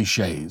in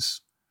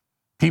cliches,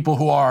 people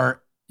who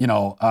are, you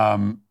know,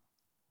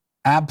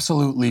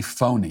 absolutely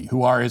phony,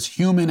 who are as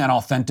human and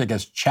authentic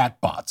as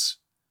chatbots.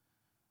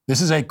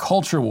 This is a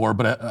culture war,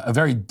 but a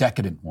very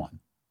decadent one,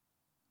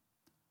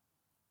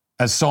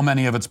 as so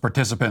many of its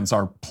participants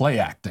are play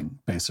acting,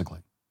 basically.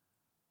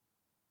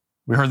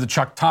 We heard the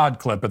Chuck Todd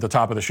clip at the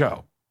top of the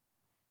show.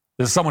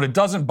 There's someone who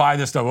doesn't buy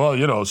this stuff. Well,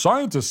 you know,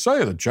 scientists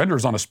say that gender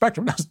is on a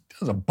spectrum. He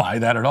doesn't buy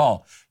that at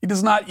all. He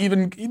does not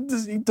even,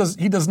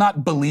 he does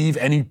not believe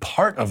any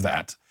part of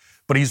that,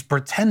 but he's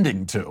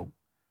pretending to.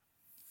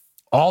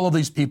 All of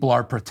these people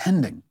are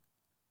pretending,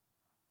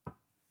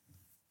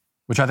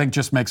 which I think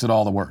just makes it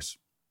all the worse.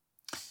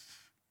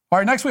 All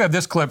right, next we have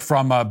this clip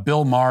from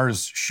Bill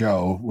Maher's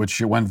show, which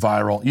went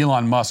viral.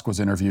 Elon Musk was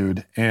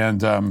interviewed,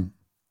 and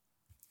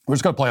we're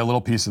just going to play a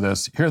little piece of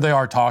this. Here they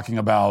are talking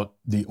about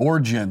the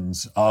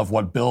origins of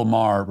what Bill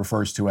Maher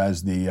refers to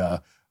as I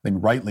think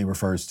rightly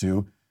refers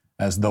to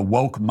as the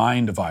woke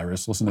mind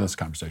virus. Listen to this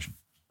conversation.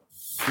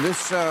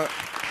 This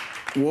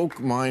woke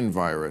mind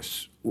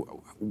virus,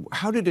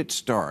 how did it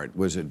start?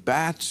 Was it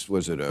bats?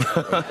 Was it a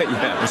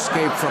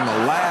escape from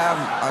a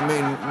lab? I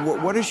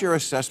mean, what is your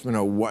assessment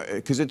of what?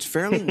 Because it's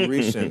fairly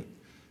recent.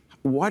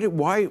 How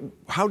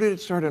did it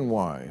start and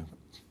why?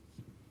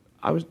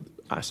 I was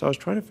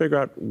trying to figure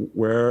out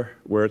where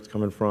it's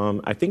coming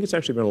from. I think it's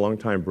actually been a long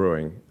time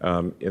brewing,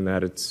 in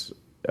that it's,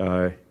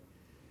 I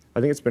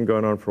think it's been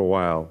going on for a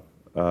while.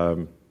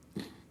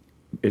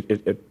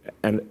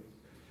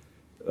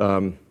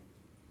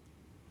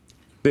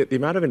 The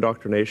amount of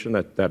indoctrination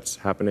that's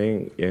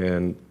happening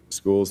in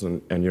schools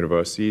and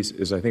universities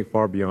is, I think,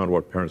 far beyond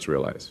what parents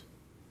realize.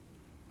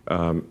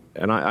 And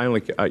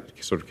I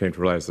sort of came to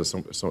realize this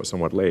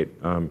somewhat late.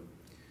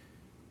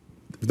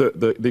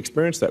 The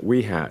experience that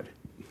we had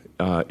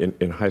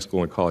in high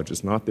school and college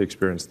is not the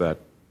experience that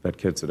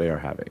kids today are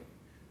having,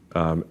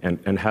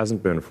 and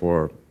hasn't been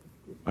for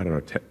I don't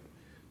know,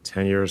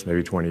 10 years,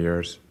 maybe 20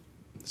 years.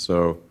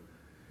 So,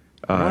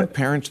 aren't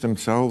parents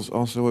themselves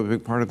also a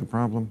big part of the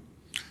problem?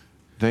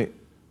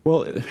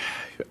 Well,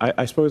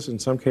 I suppose in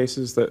some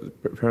cases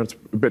that parents,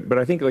 but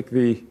I think like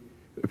the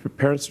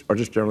parents are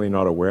just generally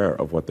not aware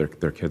of what their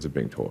kids are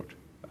being taught,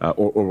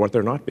 or what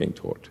they're not being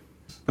taught.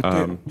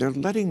 But they're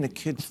letting the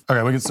kids. Okay,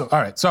 all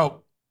right.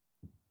 So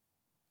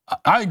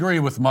I agree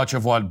with much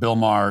of what Bill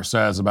Maher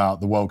says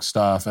about the woke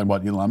stuff and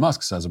what Elon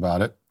Musk says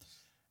about it,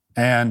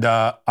 and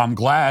I'm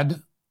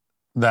glad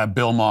that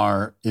Bill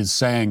Maher is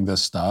saying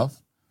this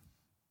stuff.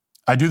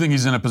 I do think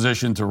he's in a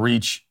position to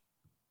reach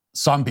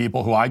some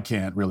people who I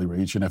can't really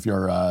reach. And if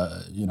you're,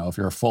 if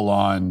you're a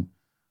full-on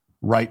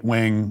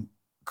right-wing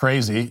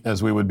crazy,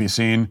 as we would be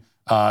seen,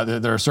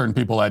 there are certain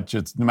people that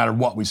just, no matter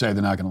what we say,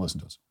 they're not going to listen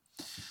to us.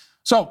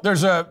 So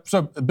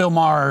so Bill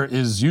Maher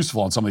is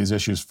useful on some of these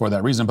issues for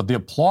that reason. But the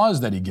applause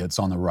that he gets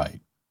on the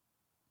right,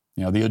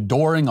 the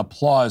adoring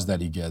applause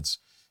that he gets,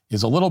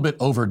 is a little bit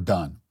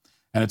overdone,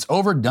 and it's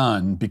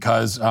overdone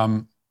because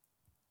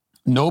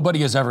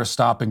nobody is ever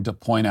stopping to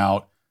point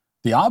out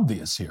the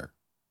obvious here.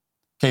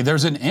 Okay,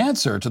 there's an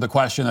answer to the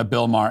question that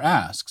Bill Maher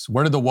asks.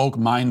 Where did the woke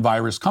mind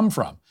virus come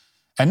from?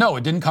 And no,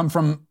 it didn't come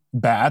from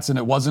bats, and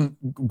it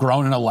wasn't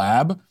grown in a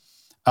lab,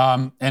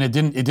 and it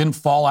didn't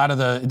fall out of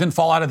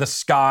the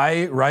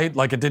sky, right?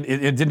 Like it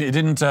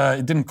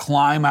didn't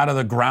climb out of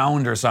the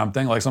ground or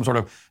something, like some sort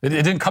of. It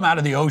didn't come out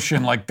of the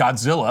ocean like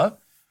Godzilla.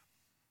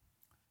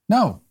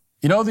 No,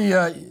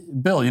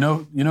 Bill, you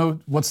know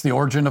what's the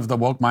origin of the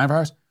woke mind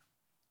virus?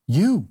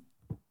 You're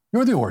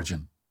the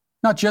origin,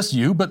 not just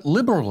you, but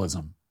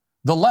liberalism.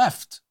 The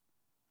left,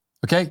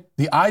 okay?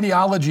 The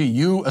ideology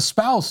you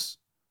espouse.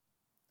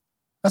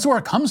 That's where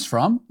it comes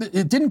from.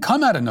 It didn't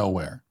come out of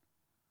nowhere,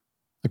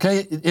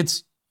 okay?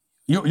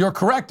 You're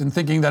correct in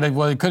thinking that it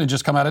could have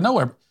just come out of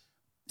nowhere.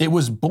 It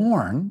was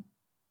born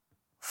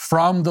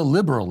from the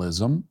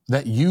liberalism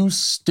that you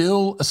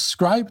still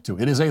ascribe to.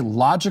 It is a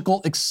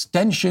logical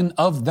extension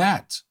of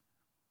that.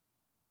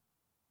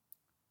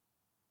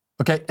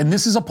 Okay, and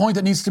this is a point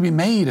that needs to be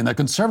made and that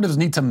conservatives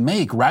need to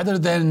make rather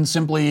than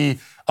simply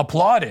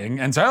applauding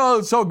and say, oh,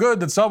 it's so good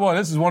that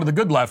this is one of the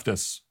good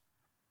leftists.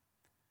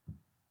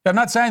 I'm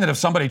not saying that if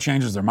somebody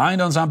changes their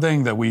mind on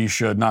something that we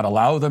should not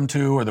allow them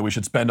to, or that we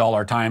should spend all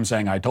our time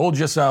saying, I told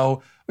you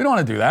so. We don't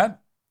want to do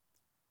that.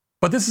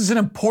 But this is an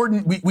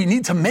important, we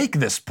need to make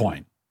this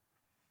point.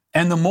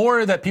 And the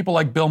more that people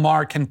like Bill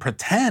Maher can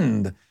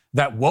pretend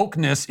that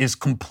wokeness is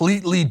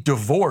completely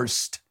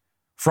divorced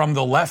from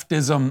the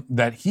leftism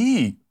that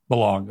he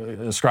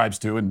ascribes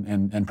to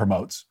and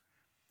promotes,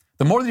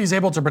 the more that he's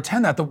able to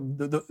pretend that,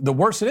 the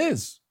worse it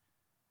is.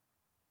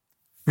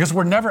 Because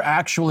we're never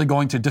actually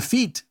going to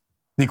defeat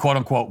the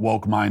quote-unquote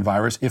woke mind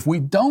virus if we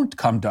don't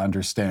come to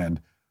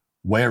understand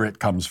where it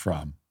comes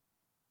from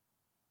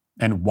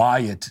and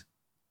why it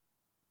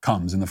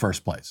comes in the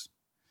first place.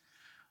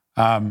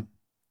 And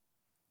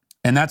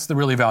that's the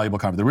really valuable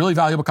conversation. The really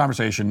valuable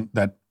conversation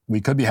that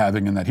we could be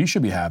having and that he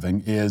should be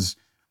having is,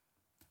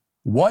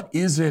 what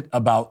is it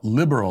about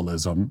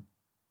liberalism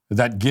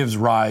that gives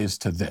rise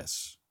to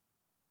this?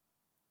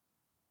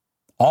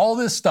 All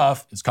this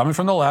stuff is coming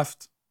from the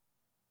left,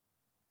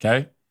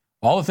 okay?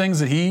 All the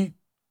things that he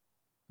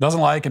doesn't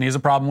like and he has a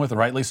problem with, and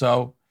rightly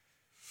so.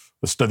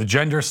 The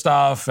gender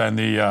stuff and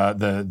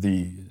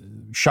the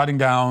shutting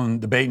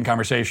down debate and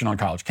conversation on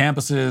college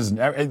campuses, and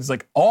it's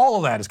like all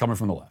of that is coming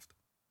from the left.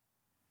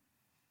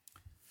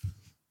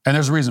 And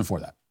there's a reason for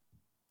that.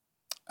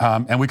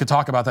 And we could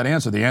talk about that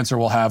answer. The answer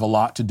will have a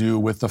lot to do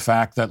with the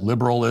fact that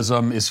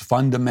liberalism is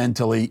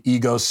fundamentally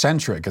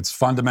egocentric. It's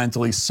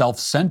fundamentally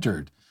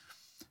self-centered,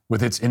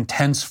 with its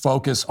intense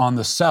focus on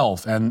the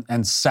self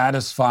and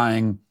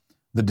satisfying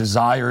the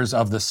desires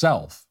of the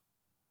self.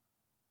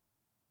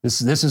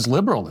 This is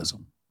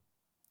liberalism.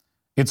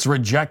 It's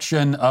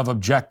rejection of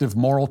objective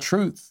moral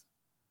truth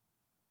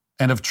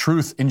and of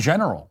truth in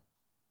general.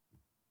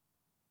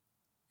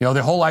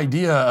 The whole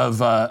idea of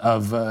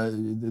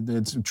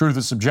truth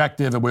is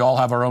subjective and we all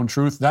have our own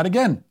truth, that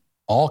again,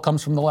 all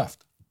comes from the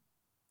left.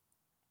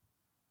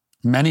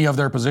 Many of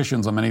their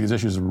positions on many of these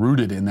issues are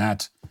rooted in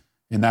that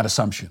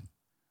assumption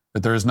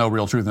that there is no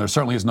real truth, and there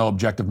certainly is no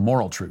objective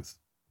moral truth.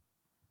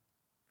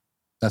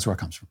 That's where it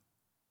comes from.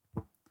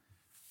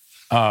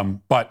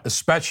 But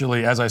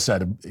especially, as I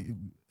said,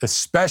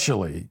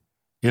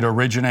 it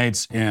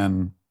originates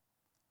in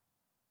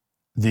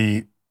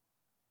the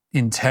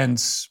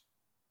intense,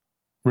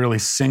 really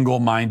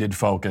single-minded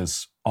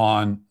focus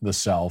on the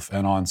self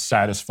and on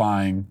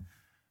satisfying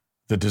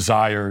the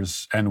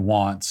desires and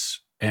wants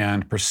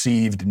and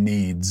perceived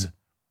needs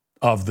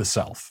of the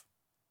self.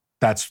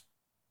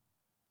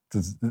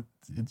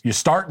 You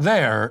start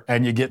there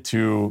and you get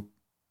to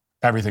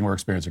everything we're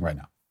experiencing right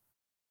now.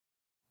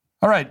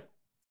 All right.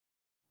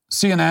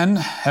 CNN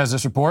has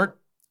this report.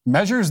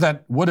 Measures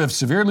that would have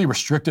severely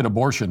restricted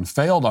abortion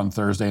failed on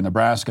Thursday in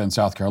Nebraska and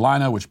South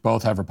Carolina, which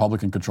both have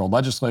Republican-controlled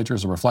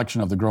legislatures, a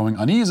reflection of the growing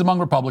unease among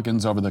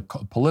Republicans over the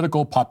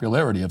political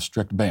popularity of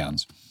strict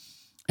bans.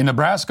 In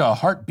Nebraska, a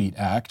Heartbeat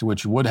Act,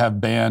 which would have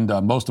banned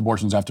most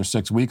abortions after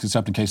 6 weeks,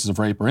 except in cases of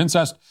rape or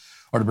incest,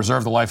 or to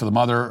preserve the life of the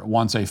mother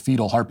once a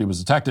fetal heartbeat was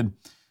detected,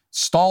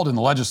 stalled in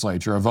the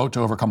legislature. A vote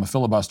to overcome a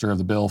filibuster of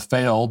the bill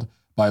failed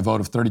by a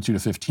vote of 32 to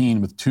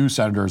 15, with 2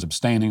 senators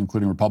abstaining,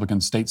 including Republican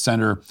State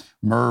Senator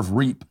Merv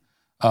Reep,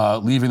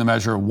 leaving the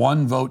measure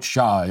 1 vote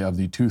shy of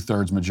the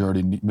 2/3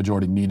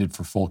 majority needed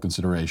for full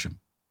consideration.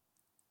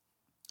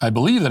 I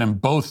believe that in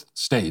both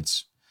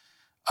states,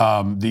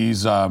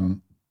 these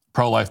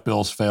pro-life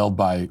bills failed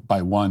by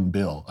one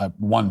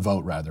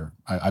vote, rather,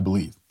 I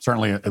believe.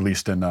 Certainly, at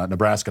least in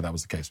Nebraska, that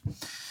was the case.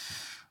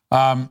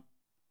 The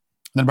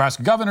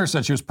Nebraska governor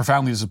said she was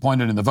profoundly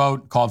disappointed in the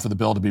vote, called for the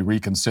bill to be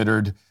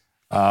reconsidered.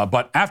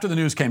 But after the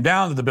news came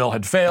down that the bill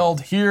had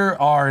failed, here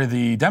are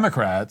the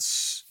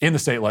Democrats in the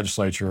state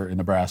legislature in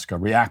Nebraska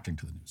reacting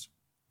to the news.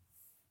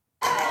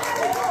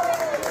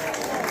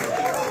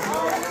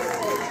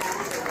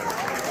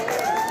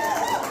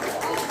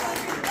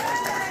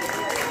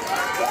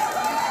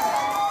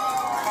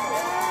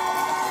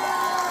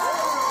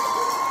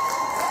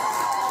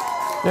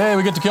 Yay,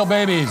 we get to kill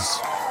babies.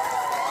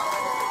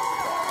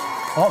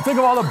 Oh, think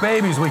of all the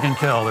babies we can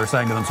kill, they're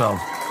saying to themselves.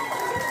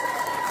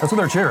 That's what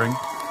they're cheering.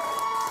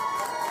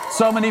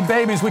 So many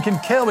babies we can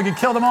kill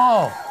them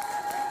all.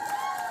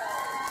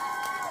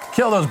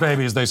 Kill those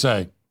babies, they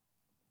say.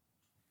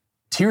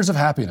 Tears of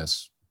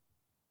happiness.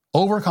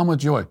 Overcome with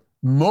joy.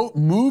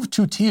 Move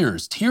to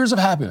tears of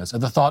happiness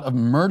at the thought of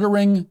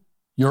murdering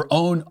your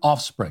own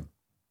offspring.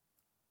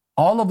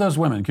 All of those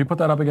women, can you put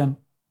that up again?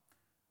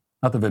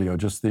 Not the video,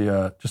 just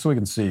so we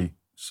can see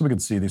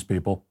these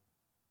people.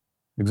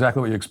 Exactly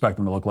what you expect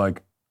them to look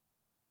like.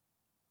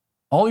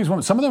 All these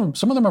women, some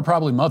of them are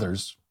probably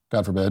mothers,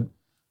 God forbid.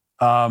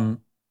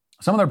 Some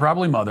of them are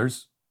probably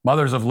mothers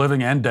of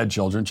living and dead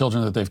children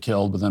that they've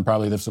killed, but then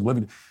probably they've some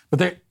living.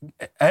 But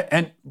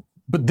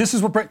this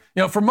is what,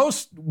 for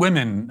most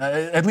women,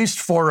 at least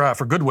for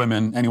good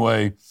women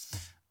anyway,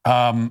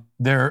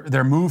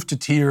 they're moved to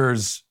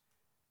tears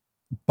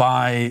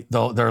by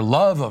their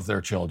love of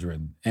their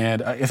children.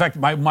 And in fact,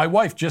 my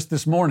wife just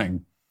this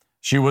morning,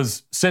 she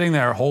was sitting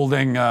there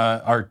holding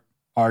our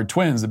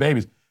twins, the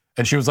babies,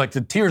 and she was like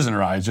the tears in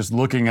her eyes, just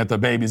looking at the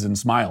babies and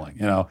smiling,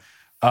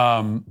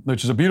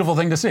 which is a beautiful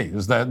thing to see.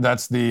 Is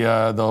that's the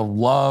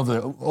love,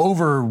 the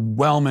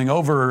overwhelming,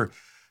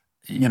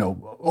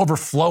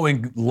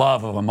 overflowing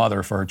love of a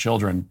mother for her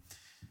children.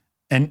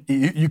 And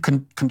you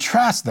can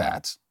contrast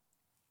that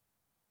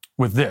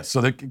with this.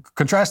 So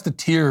contrast the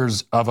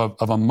tears of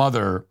a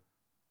mother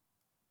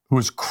who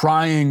is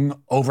crying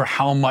over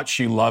how much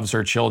she loves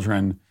her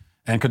children,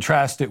 and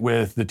contrast it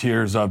with the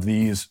tears of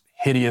these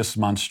hideous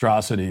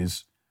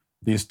monstrosities,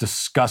 these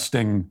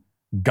disgusting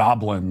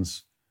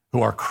goblins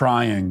who are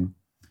crying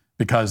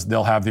because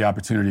they'll have the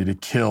opportunity to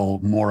kill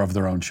more of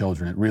their own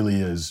children. It really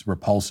is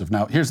repulsive.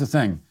 Now, here's the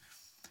thing.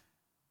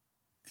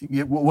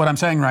 What I'm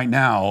saying right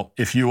now,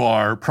 if you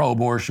are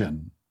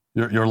pro-abortion,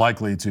 you're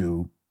likely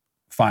to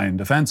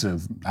find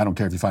offensive. I don't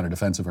care if you find it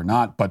offensive or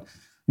not, but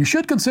you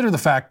should consider the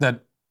fact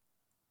that,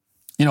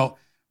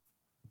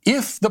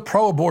 if the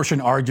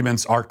pro-abortion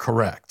arguments are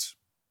correct,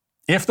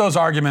 if those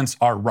arguments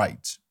are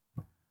right,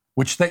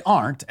 which they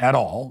aren't at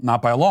all,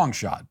 not by a long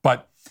shot,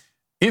 but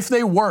if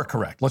they were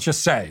correct, let's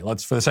just say,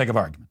 for the sake of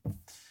argument,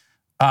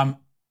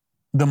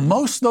 the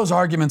most those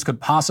arguments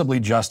could possibly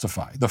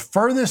justify, the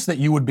furthest that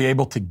you would be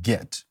able to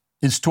get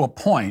is to a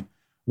point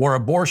where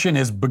abortion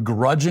is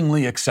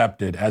begrudgingly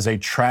accepted as a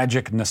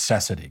tragic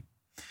necessity.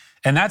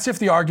 And that's if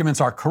the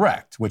arguments are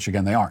correct, which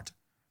again, they aren't.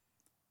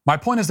 My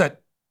point is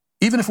that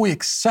even if we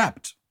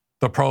accept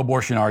the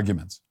pro-abortion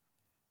arguments,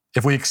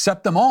 if we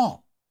accept them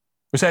all,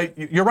 we say,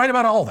 you're right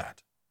about all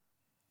that,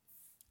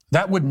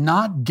 that would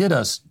not get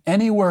us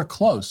anywhere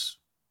close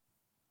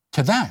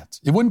to that.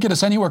 It wouldn't get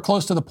us anywhere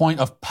close to the point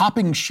of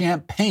popping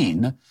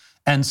champagne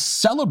and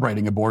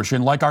celebrating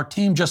abortion like our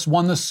team just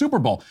won the Super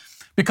Bowl.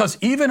 Because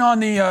even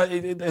on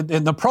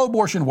in the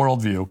pro-abortion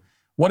worldview,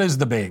 what is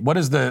the baby? What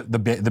is the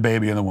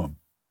baby in the womb?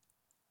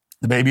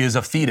 The baby is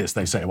a fetus,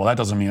 they say. Well, that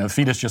doesn't mean a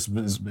fetus just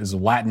is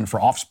Latin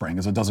for offspring.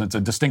 It's a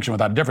distinction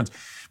without a difference.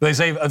 But they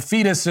say a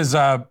fetus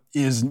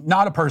is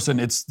not a person.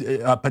 It's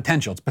a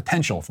potential. It's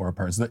potential for a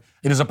person.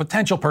 It is a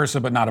potential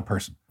person, but not a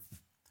person.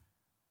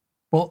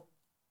 Well,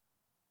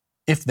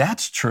 if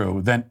that's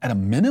true, then at a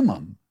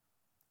minimum,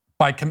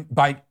 by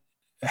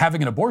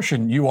having an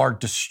abortion, you are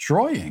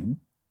destroying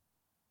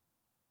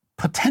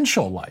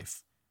potential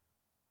life,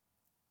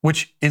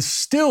 which is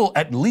still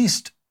at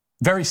least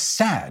very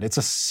sad. It's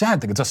a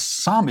sad thing.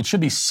 It should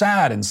be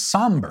sad and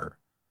somber.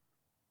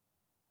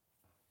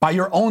 By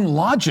your own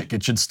logic,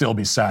 it should still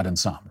be sad and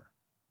somber.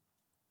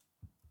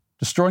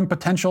 Destroying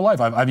potential life.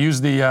 I've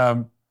used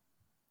the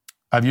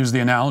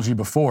analogy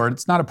before.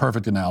 It's not a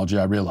perfect analogy,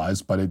 I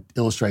realize, but it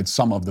illustrates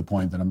some of the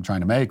point that I'm trying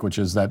to make, which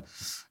is that,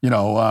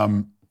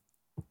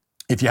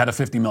 if you had a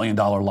 $50 million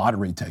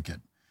lottery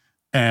ticket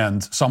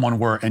and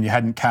you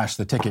hadn't cashed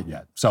the ticket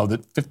yet, so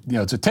that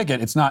it's a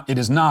ticket.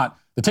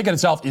 The ticket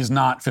itself is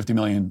not $50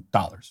 million,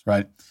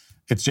 right?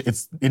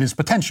 It is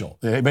potential.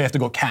 They have to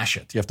go cash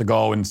it. You have to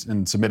go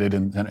and submit it,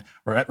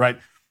 right?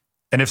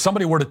 And if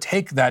somebody were to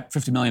take that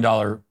 $50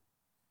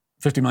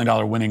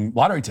 million winning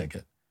lottery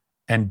ticket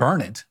and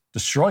burn it,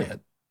 destroy it,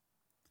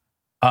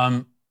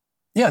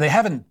 they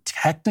haven't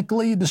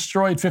technically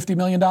destroyed $50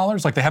 million.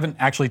 Like they haven't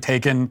actually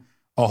taken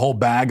a whole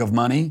bag of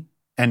money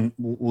and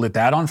lit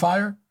that on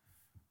fire.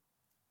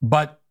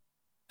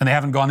 And they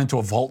haven't gone into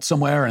a vault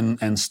somewhere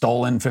and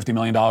stolen $50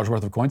 million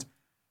worth of coins.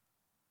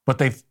 But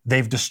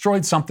they've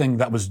destroyed something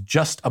that was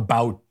just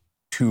about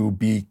to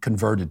be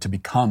converted to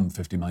become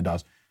 $50 million.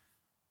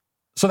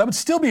 So that would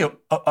still be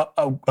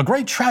a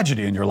great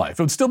tragedy in your life.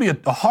 It would still be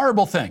a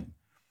horrible thing.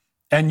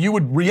 And you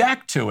would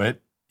react to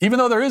it, even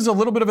though there is a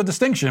little bit of a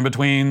distinction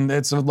between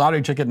it's a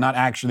lottery ticket, not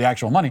actually the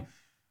actual money.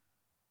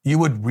 You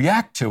would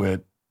react to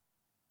it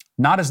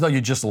not as though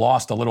you just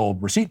lost a little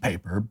receipt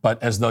paper,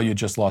 but as though you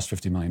just lost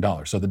 $50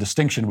 million. So the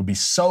distinction would be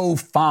so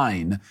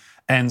fine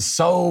and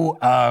so,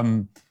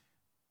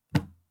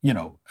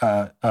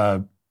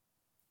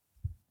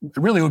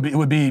 really it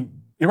would be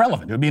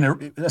irrelevant. It would be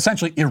an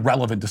essentially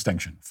irrelevant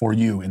distinction for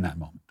you in that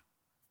moment.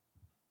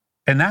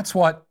 And that's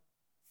what,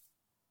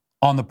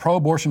 on the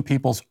pro-abortion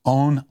people's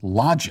own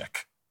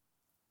logic,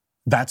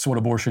 that's what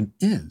abortion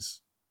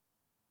is.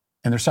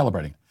 And they're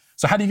celebrating it.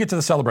 So how do you get to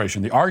the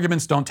celebration? The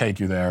arguments don't take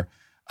you there.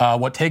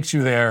 What takes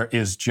you there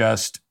is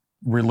just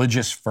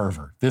religious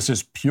fervor. This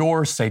is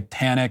pure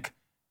satanic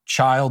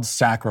child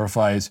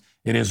sacrifice.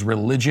 It is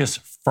religious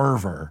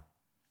fervor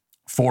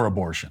for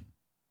abortion.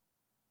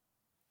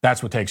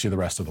 That's what takes you the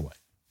rest of the way,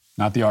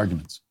 not the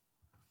arguments.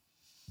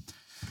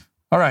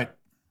 All right.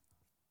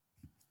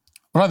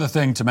 One other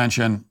thing to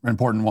mention, an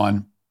important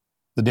one,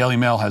 the Daily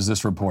Mail has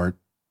this report.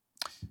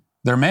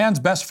 They're man's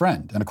best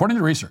friend, and according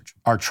to research,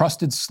 our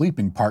trusted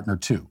sleeping partner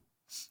too.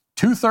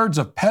 2/3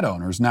 of pet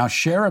owners now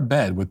share a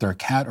bed with their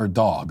cat or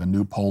dog, a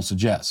new poll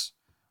suggests.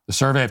 The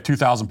survey of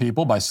 2,000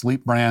 people by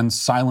sleep brand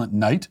Silent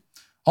Night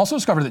also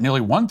discovered that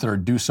nearly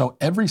 1/3 do so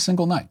every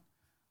single night.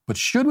 But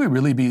should we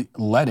really be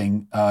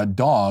letting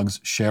dogs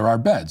share our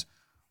beds?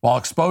 While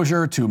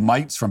exposure to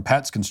mites from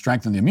pets can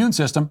strengthen the immune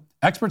system,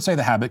 experts say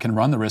the habit can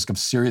run the risk of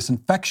serious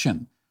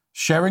infection.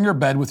 Sharing your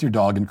bed with your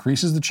dog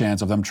increases the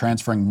chance of them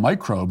transferring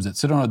microbes that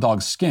sit on a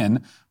dog's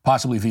skin,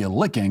 possibly via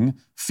licking,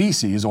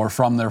 feces, or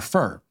from their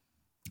fur.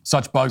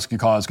 Such bugs can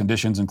cause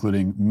conditions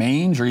including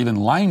mange or even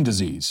Lyme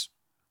disease.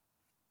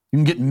 You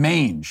can get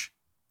mange.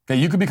 Okay,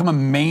 you could become a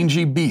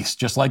mangy beast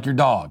just like your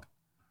dog.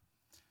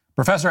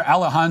 Professor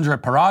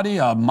Alejandra Parati,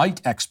 a mite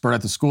expert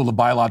at the School of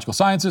Biological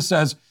Sciences,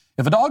 says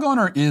if a dog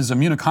owner is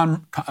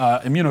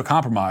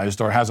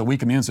immunocompromised or has a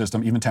weak immune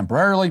system, even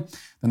temporarily,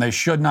 then they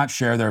should not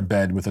share their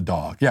bed with a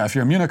dog. Yeah, if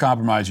you're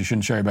immunocompromised, you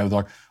shouldn't share your bed with a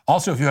dog.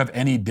 Also, if you have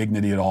any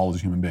dignity at all as a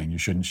human being, you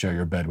shouldn't share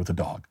your bed with a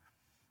dog.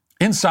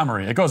 In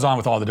summary, it goes on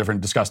with all the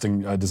different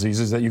disgusting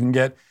diseases that you can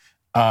get.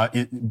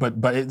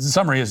 In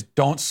summary is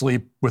don't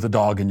sleep with a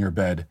dog in your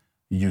bed,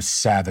 you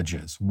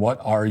savages. What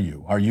are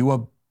you? Are you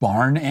a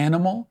barn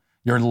animal?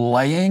 You're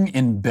laying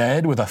in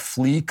bed with a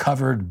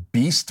flea-covered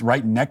beast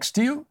right next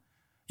to you?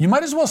 You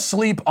might as well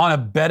sleep on a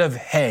bed of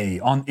hay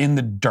in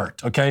the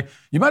dirt, okay?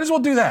 You might as well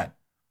do that.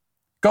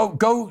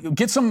 Go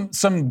get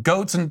some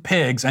goats and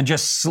pigs and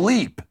just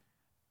sleep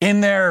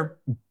in their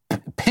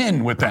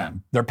pen with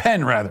them. Their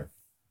pen, rather.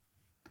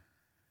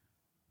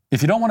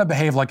 If you don't want to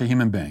behave like a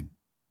human being,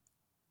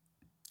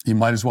 you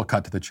might as well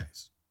cut to the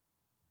chase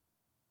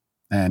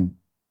and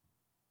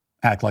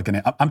act like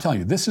an... I'm telling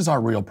you, this is our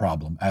real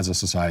problem as a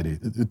society.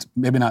 It's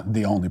maybe not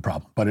the only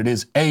problem, but it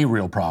is a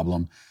real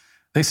problem.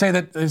 They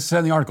said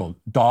in the article,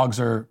 dogs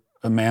are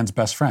a man's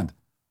best friend.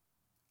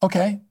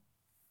 Okay.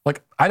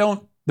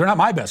 They're not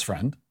my best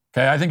friend.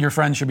 Okay. I think your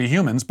friends should be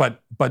humans,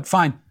 but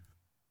fine.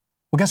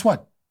 Well, guess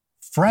what?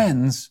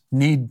 Friends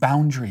need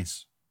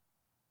boundaries.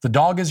 The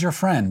dog is your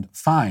friend.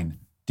 Fine.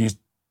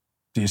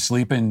 Do you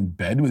sleep in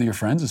bed with your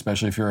friends,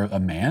 especially if you're a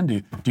man?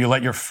 Do you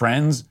let your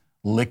friends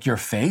lick your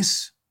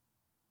face?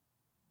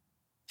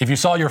 If you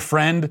saw your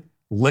friend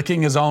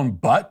licking his own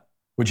butt,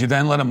 would you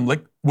then let him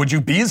lick? Would you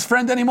be his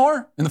friend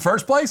anymore in the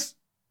first place?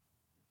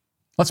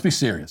 Let's be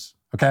serious,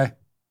 okay?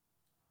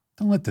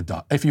 Don't let the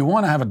dog. If you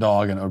want to have a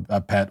dog and a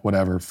pet,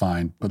 whatever,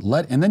 fine. But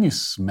and then you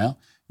smell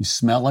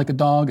like a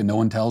dog and no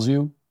one tells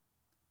you.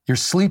 You're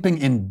sleeping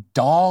in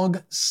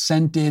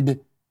dog-scented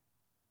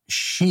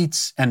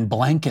sheets and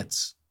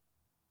blankets.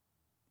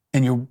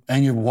 And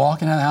you're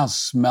walking out of the house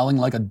smelling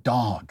like a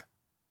dog.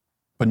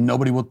 But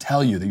nobody will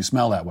tell you that you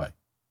smell that way.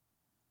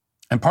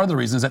 And part of the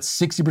reason is that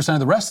 60% of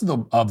the rest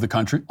of the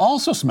country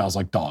also smells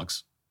like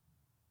dogs.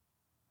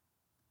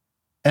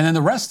 And then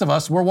the rest of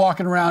us, we're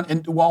walking around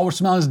and while we're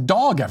smelling is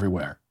dog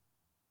everywhere.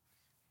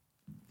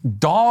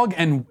 Dog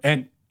and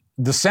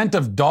the scent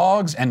of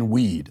dogs and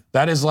weed.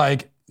 That is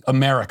like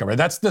America, right?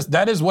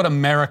 That is what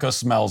America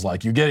smells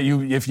like.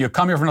 If you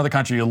come here from another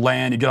country, you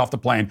land, you get off the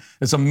plane,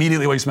 it's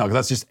immediately what you smell,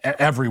 because that's just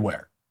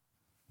everywhere.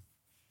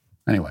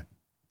 Anyway,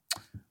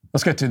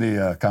 let's get to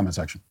the comment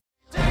section.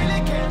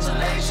 Daily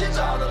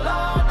cancellations on the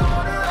law and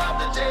order of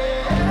the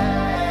day.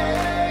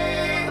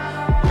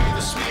 We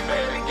the sweet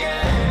baby gang.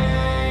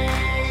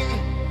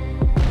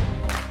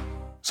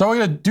 So we're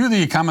going to do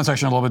the comment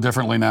section a little bit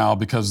differently now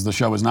because the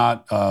show is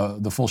not,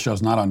 the full show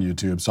is not on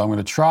YouTube. So I'm going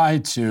to try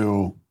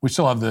to, we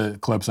still have the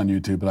clips on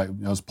YouTube, but I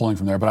was pulling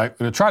from there. But I'm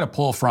going to try to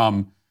pull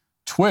from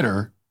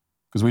Twitter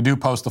because we do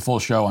post the full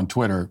show on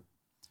Twitter.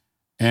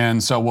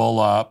 And so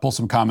we'll pull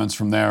some comments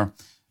from there.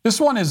 This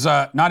one is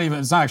it's not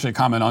actually a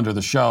comment under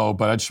the show,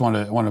 but I just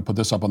wanted to put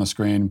this up on the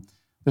screen.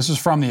 This is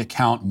from the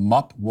account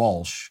Mupp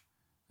Walsh.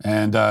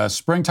 And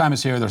springtime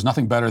is here. There's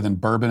nothing better than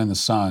bourbon in the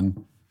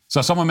sun.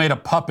 So someone made a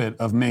puppet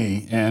of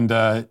me, and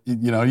it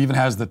even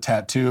has the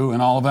tattoo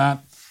and all of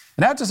that.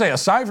 And I have to say,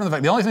 aside from the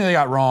fact, the only thing they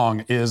got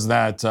wrong is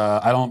that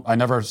I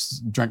never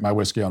drink my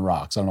whiskey on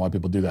rocks. I don't know why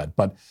people do that,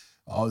 but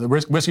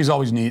the whiskey's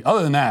always neat.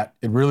 Other than that,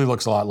 it really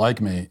looks a lot like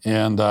me,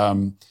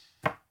 and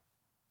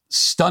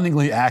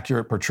stunningly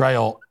accurate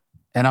portrayal.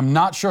 And I'm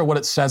not sure what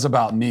it says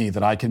about me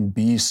that I can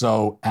be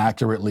so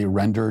accurately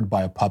rendered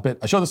by a puppet.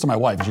 I showed this to my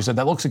wife, and she said,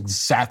 that looks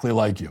exactly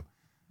like you.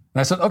 And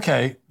I said,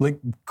 okay,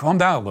 calm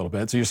down a little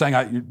bit. So you're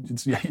saying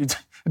it's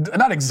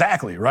not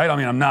exactly, right? I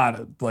mean, I'm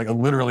not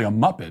literally a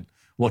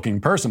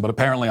Muppet-looking person, but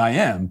apparently I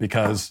am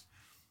because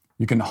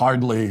you can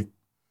hardly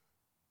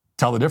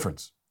tell the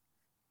difference.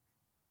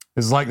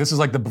 This is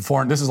like the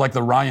before. This is like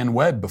the Ryan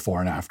Webb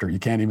before and after. You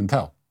can't even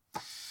tell.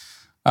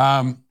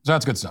 So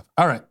that's good stuff.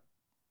 All right.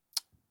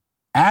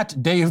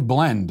 At Dave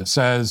Blend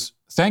says,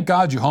 thank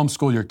God you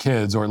homeschool your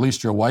kids, or at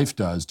least your wife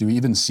does. Do you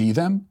even see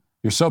them?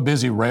 You're so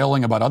busy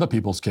railing about other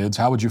people's kids.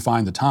 How would you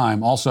find the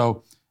time?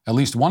 Also, at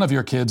least one of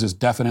your kids is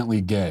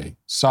definitely gay.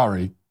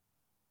 Sorry.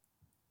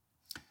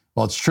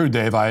 Well, it's true,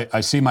 Dave.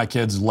 I see my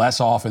kids less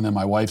often than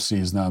my wife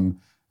sees them.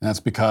 And that's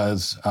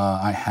because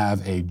I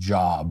have a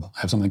job.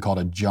 I have something called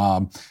a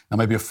job. That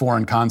might be a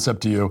foreign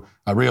concept to you,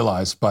 I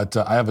realize, but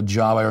I have a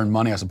job. I earn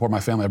money. I support my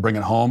family. I bring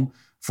it home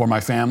for my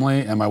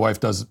family. And my wife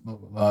does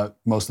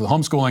most of the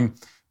homeschooling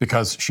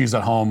because she's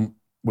at home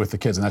with the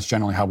kids. And that's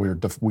generally how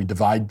we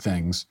divide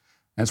things.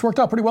 And it's worked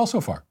out pretty well so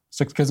far.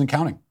 6 kids and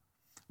counting.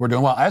 We're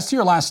doing well. As to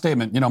your last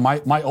statement,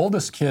 my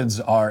oldest kids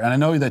are, and I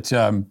know that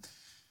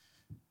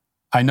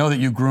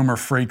you groomer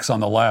freaks on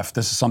the left,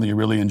 this is something you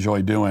really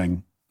enjoy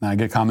doing. And I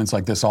get comments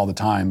like this all the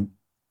time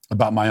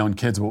about my own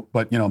kids.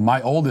 But, my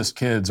oldest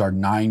kids are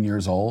 9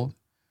 years old.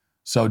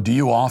 So do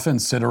you often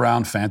sit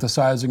around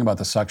fantasizing about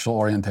the sexual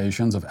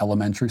orientations of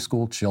elementary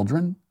school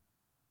children?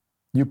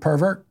 You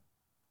pervert?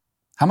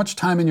 How much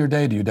time in your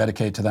day do you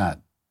dedicate to that?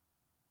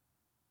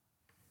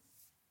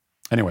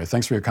 Anyway,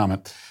 thanks for your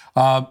comment.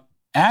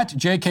 At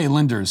JK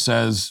Linders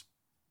says,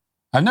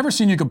 I've never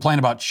seen you complain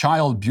about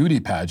child beauty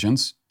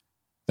pageants.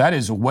 That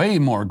is way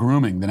more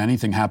grooming than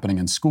anything happening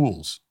in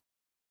schools.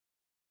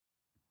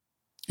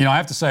 I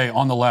have to say,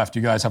 on the left,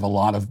 you guys have a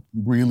lot of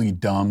really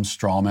dumb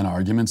strawman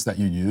arguments that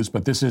you use,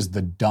 but this is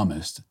the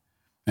dumbest.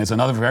 And it's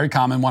another very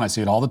common one. I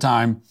see it all the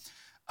time.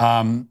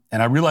 And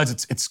I realize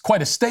it's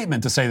quite a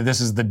statement to say that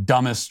this is the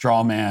dumbest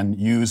straw man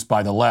used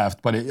by the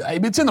left, but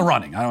it's in the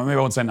running. Maybe I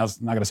am not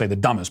going to say the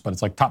dumbest, but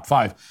it's like top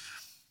 5.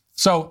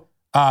 So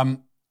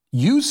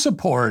you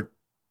support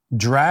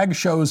drag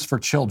shows for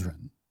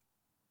children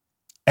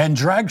and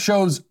drag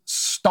shows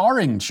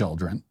starring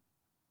children,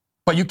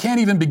 but you can't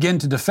even begin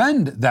to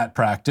defend that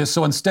practice.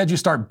 So instead you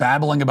start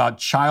babbling about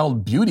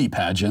child beauty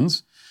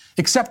pageants,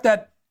 except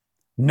that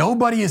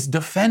nobody is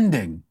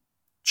defending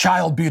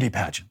child beauty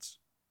pageants.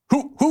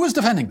 Who is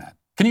defending that?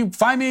 Can you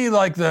find me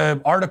the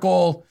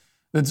article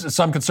that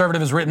some conservative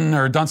has written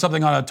or done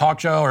something on a talk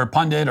show or a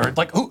pundit or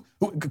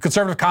who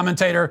conservative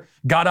commentator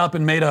got up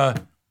and made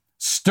a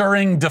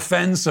stirring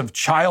defense of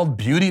child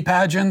beauty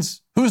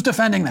pageants? Who's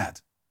defending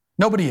that?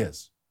 Nobody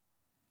is.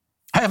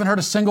 I haven't heard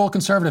a single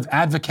conservative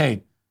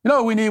advocate,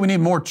 we need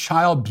more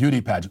child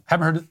beauty pageants.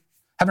 Haven't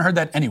heard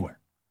that anywhere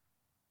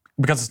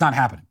because it's not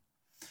happening.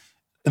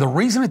 The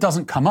reason it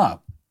doesn't come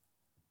up,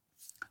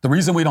 the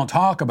reason we don't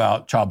talk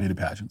about child beauty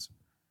pageants,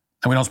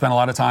 and we don't spend a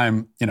lot of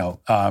time,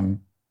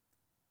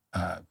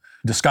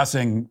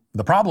 discussing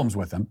the problems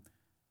with them,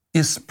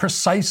 is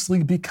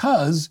precisely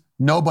because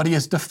nobody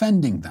is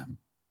defending them.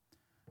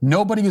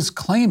 Nobody is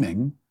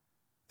claiming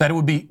that it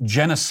would be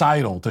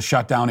genocidal to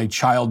shut down a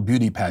child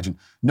beauty pageant.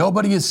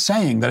 Nobody is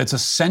saying that it's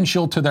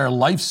essential to their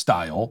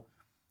lifestyle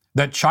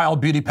that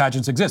child beauty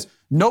pageants exist.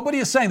 Nobody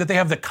is saying that they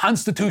have the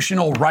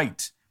constitutional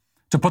right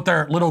to put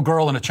their little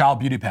girl in a child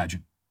beauty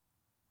pageant.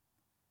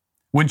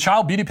 When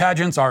child beauty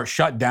pageants are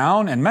shut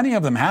down, and many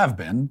of them have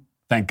been,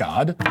 thank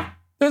God,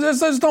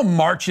 there's no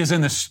marches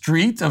in the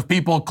street of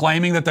people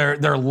claiming that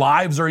their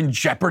lives are in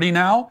jeopardy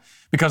now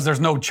because there's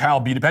no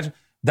child beauty pageant.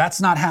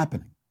 That's not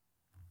happening.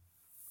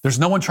 There's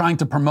no one trying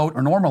to promote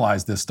or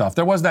normalize this stuff.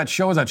 There was that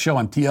show on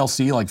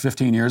TLC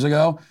 15 years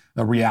ago,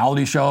 a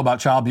reality show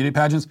about child beauty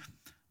pageants,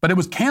 but it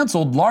was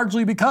canceled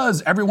largely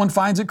because everyone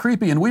finds it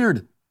creepy and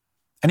weird.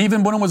 And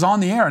even when it was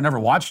on the air, I never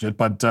watched it,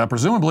 but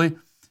presumably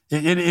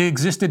it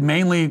existed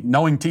mainly,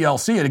 knowing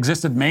TLC, it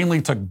existed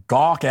mainly to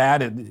gawk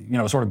at it,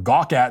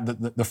 gawk at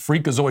the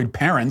freakazoid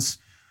parents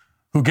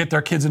who get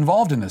their kids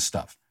involved in this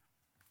stuff.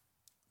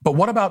 But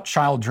what about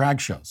child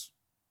drag shows?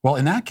 Well,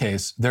 in that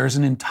case, there's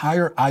an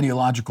entire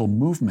ideological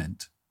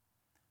movement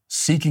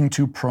seeking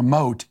to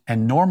promote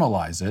and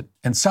normalize it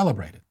and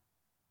celebrate it.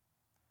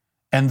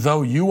 And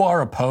though you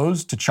are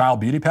opposed to child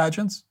beauty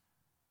pageants,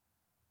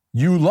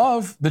 you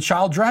love the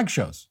child drag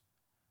shows.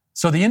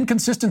 So the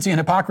inconsistency and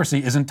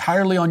hypocrisy is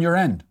entirely on your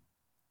end.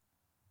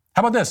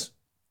 How about this?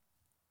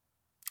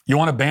 You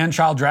want to ban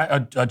child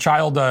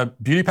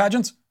beauty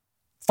pageants?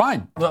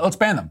 Fine, let's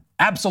ban them.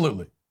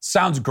 Absolutely.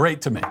 Sounds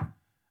great to me.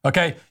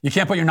 Okay? You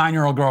can't put your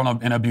 9-year-old girl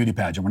in a beauty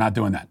pageant. We're not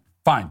doing that.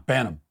 Fine,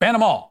 ban them. Ban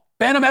them all.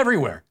 Ban them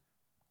everywhere.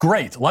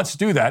 Great, let's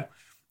do that.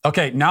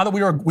 Okay, now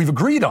that we've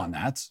agreed on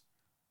that,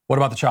 what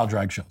about the child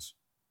drag shows?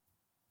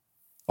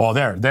 Oh,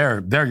 there,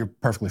 you're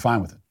perfectly fine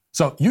with it.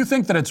 So you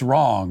think that it's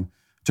wrong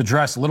to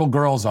dress little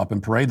girls up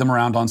and parade them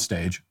around on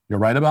stage. You're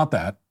right about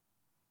that.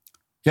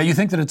 Yet you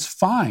think that it's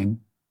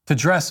fine to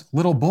dress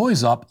little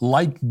boys up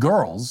like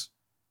girls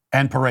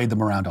and parade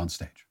them around on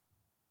stage.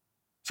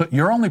 So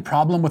your only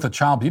problem with a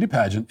child beauty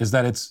pageant is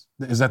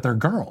that they're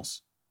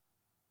girls.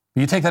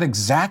 You take that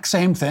exact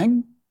same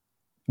thing,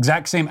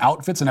 exact same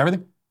outfits and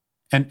everything,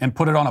 and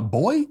put it on a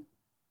boy?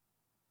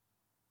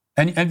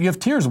 And you have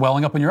tears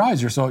welling up in your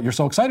eyes. You're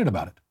so excited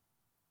about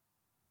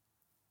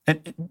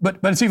it. But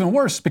it's even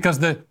worse because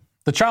the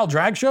child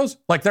drag shows,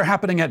 like they're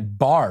happening at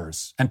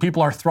bars and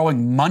people are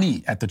throwing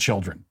money at the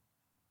children.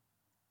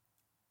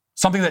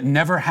 Something that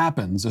never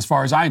happens, as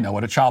far as I know,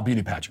 at a child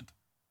beauty pageant.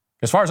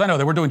 As far as I know,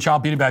 they were doing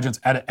child beauty pageants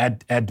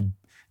at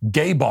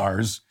gay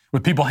bars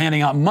with people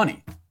handing out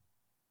money.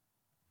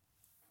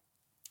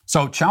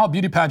 So child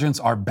beauty pageants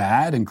are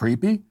bad and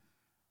creepy.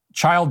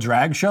 Child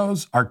drag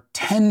shows are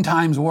 10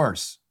 times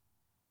worse.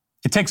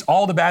 It takes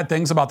all the bad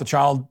things about the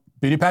child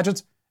beauty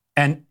pageants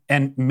and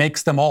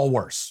makes them all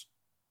worse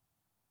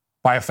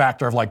by a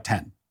factor of like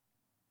 10.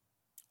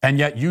 And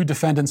yet you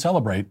defend and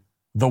celebrate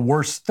the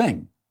worst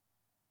thing.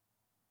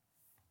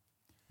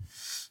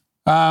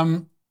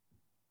 At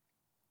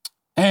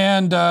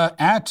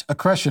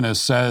Accretionist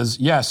says,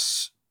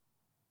 yes,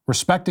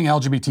 respecting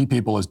LGBT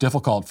people is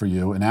difficult for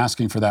you, and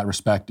asking for that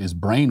respect is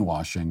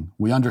brainwashing.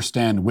 We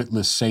understand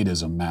witless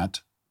sadism,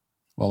 Matt.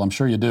 Well, I'm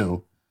sure you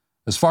do.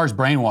 As far as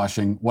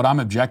brainwashing, what I'm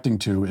objecting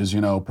to is,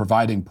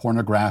 providing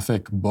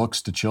pornographic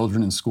books to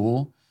children in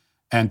school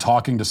and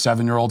talking to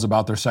 7-year-olds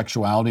about their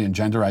sexuality and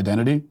gender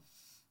identity.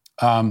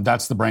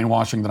 That's the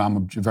brainwashing that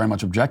I'm very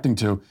much objecting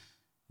to.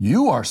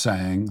 You are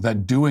saying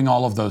that doing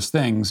all of those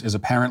things is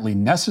apparently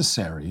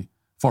necessary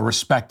for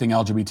respecting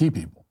LGBT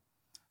people.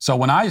 So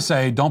when I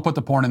say don't put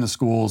the porn in the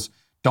schools,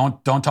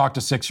 don't talk to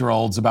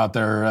 6-year-olds about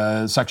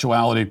their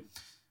sexuality,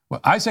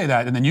 well, I say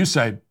that, and then you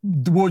say,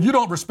 well, you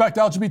don't respect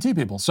LGBT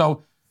people.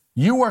 So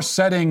you are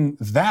setting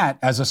that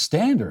as a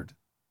standard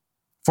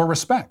for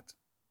respect.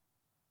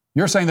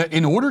 You're saying that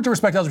in order to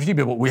respect LGBT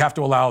people, we have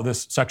to allow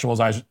this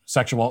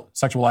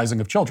sexualizing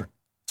of children.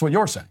 That's what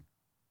you're saying.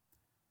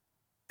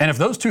 And if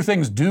those two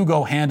things do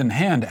go hand in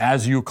hand,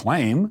 as you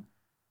claim,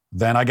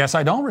 then I guess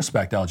I don't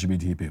respect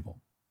LGBT people.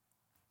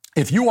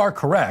 If you are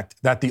correct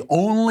that the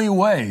only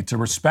way to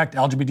respect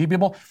LGBT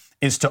people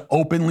is to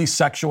openly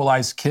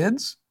sexualize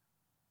kids,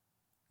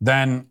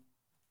 then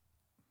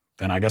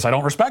I guess I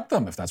don't respect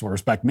them, if that's what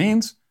respect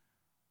means.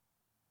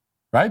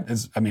 Right?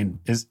 So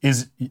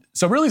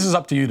really this is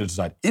up to you to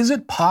decide. Is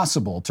it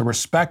possible to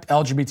respect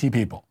LGBT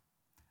people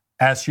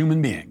as human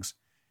beings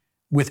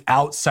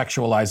without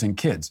sexualizing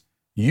kids?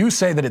 You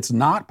say that it's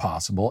not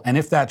possible, and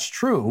if that's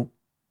true,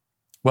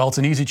 well, it's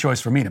an easy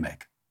choice for me to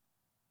make.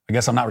 I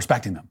guess I'm not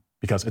respecting them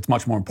because it's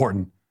much more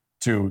important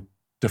to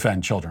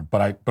defend children.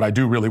 But I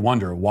do really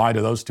wonder, why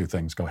do those two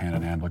things go hand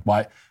in hand? Like,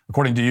 why,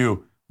 according to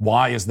you,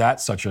 why is that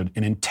such an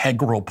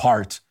integral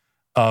part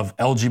of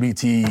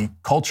LGBT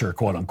culture,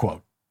 quote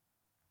unquote,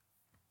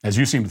 as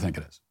you seem to think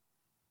it is?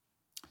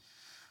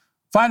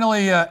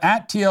 Finally,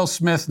 at TL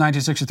Smith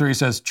 1963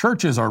 says,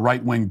 churches are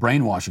right-wing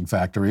brainwashing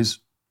factories.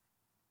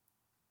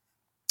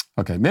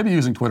 Okay, maybe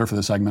using Twitter for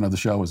this segment of the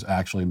show was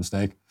actually a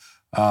mistake.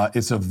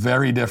 It's a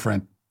very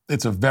different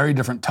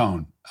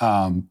tone.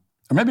 Or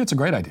maybe it's a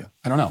great idea.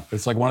 I don't know.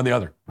 It's like one or the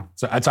other.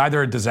 So it's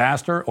either a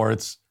disaster or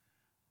it's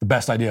the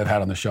best idea I've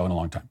had on this show in a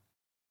long time.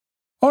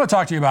 I want to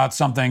talk to you about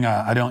something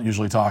I don't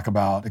usually talk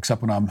about,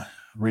 except when I'm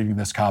reading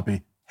this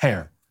copy.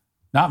 Hair.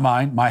 Not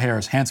mine. My hair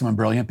is handsome and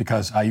brilliant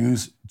because I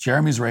use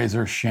Jeremy's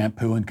Razor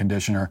shampoo and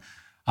conditioner.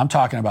 I'm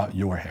talking about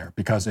your hair,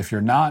 because if you're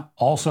not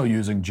also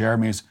using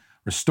Jeremy's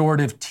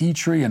restorative tea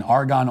tree and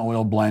argan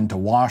oil blend to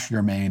wash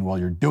your mane, well,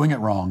 you're doing it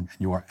wrong and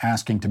you are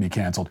asking to be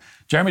canceled.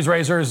 Jeremy's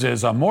Razors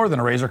is more than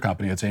a razor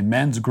company. It's a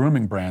men's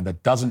grooming brand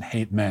that doesn't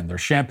hate men. Their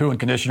shampoo and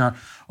conditioner,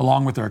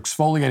 along with their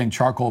exfoliating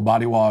charcoal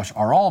body wash,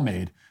 are all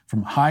made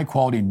from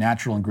high-quality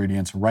natural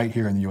ingredients right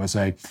here in the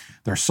USA.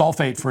 They're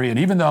sulfate-free, and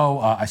even though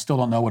I still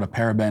don't know what a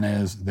paraben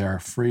is, they're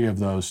free of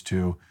those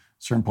too. At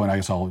a certain point, I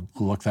guess I'll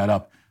look that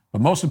up. But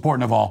most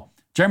important of all,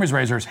 Jeremy's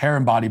Razors hair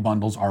and body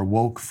bundles are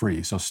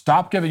woke-free. So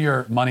stop giving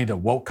your money to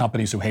woke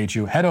companies who hate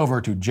you. Head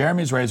over to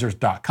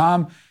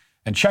jeremysrazors.com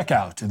and check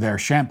out their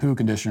shampoo,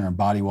 conditioner, and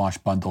body wash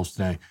bundles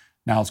today.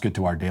 Now let's get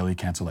to our daily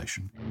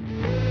cancellation.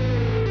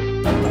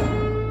 「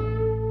 Cancellation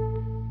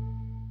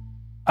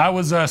I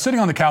was sitting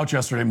on the couch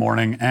yesterday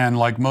morning, and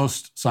like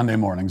most Sunday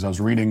mornings, I was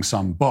reading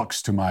some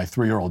books to my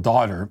 3-year-old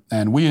daughter,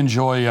 and we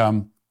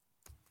enjoy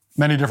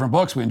many different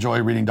books. We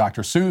enjoy reading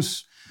Dr.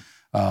 Seuss,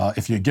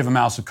 If You Give a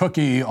Mouse a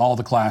Cookie, all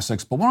the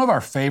classics. But one of our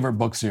favorite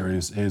book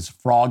series is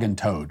Frog and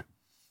Toad.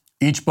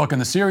 Each book in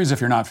the series, if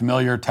you're not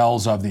familiar,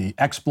 tells of the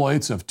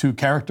exploits of two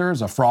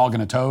characters, a frog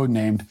and a toad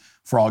named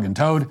Frog and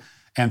Toad,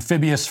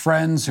 amphibious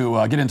friends who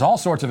get into all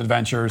sorts of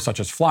adventures,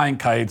 such as flying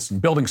kites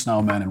and building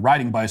snowmen and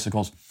riding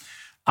bicycles.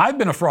 I've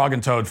been a Frog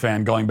and Toad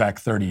fan going back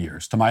 30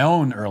 years to my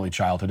own early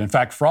childhood. In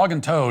fact, Frog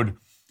and Toad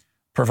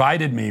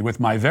provided me with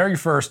my very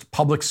first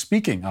public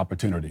speaking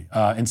opportunity.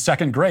 In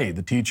second grade,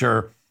 the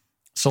teacher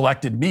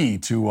selected me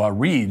to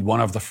read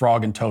one of the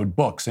Frog and Toad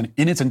books in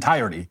its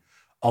entirety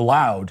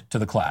aloud to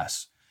the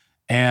class.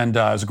 And it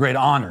was a great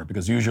honor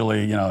because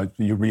usually,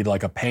 you read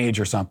like a page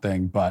or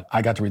something, but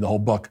I got to read the whole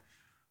book.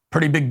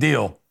 Pretty big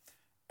deal.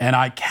 And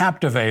I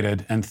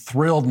captivated and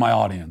thrilled my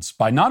audience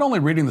by not only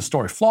reading the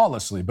story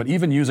flawlessly, but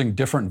even using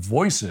different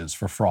voices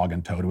for Frog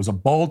and Toad. It was a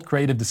bold,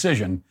 creative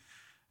decision,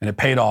 and it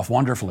paid off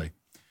wonderfully.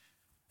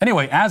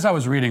 Anyway, as I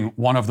was reading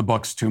one of the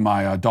books to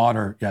my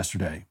daughter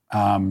yesterday,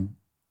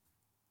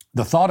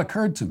 the thought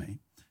occurred to me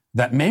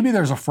that maybe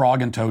there's a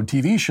Frog and Toad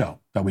TV show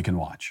that we can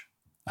watch.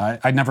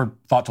 I'd never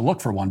thought to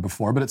look for one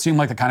before, but it seemed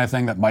like the kind of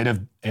thing that might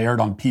have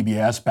aired on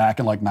PBS back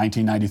in like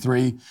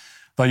 1993.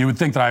 Though you would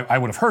think that I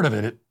would have heard of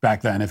it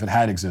back then if it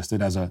had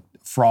existed, as a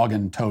Frog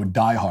and Toad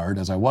diehard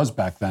as I was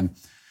back then.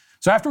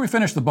 So after we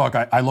finished the book,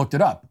 I looked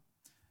it up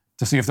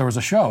to see if there was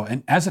a show.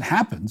 And as it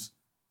happens,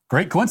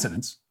 great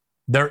coincidence,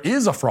 there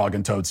is a Frog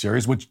and Toad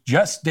series which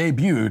just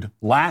debuted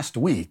last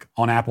week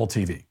on Apple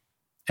TV.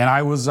 And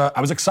I was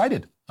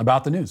excited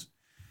about the news.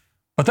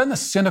 But then the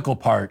cynical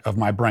part of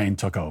my brain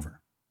took over.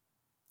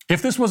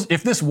 If this was a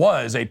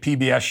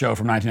PBS show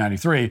from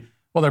 1993,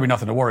 well, there'd be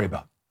nothing to worry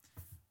about.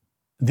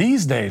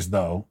 These days,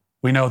 though,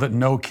 we know that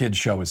no kid's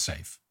show is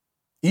safe,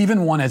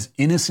 even one as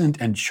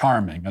innocent and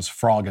charming as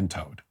Frog and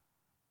Toad.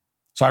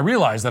 So I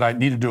realized that I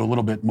need to do a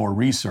little bit more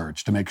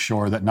research to make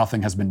sure that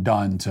nothing has been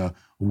done to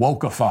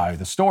wokeify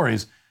the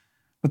stories.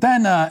 But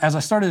then as I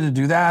started to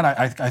do that,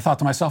 I thought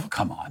to myself,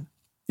 come on,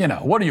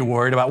 what are you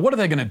worried about? What are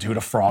they going to do to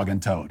Frog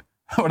and Toad?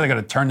 Are they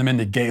going to turn them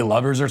into gay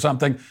lovers or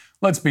something?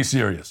 Let's be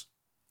serious.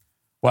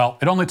 Well,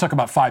 it only took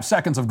about 5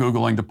 seconds of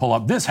Googling to pull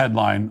up this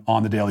headline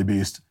on the Daily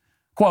Beast.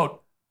 Quote,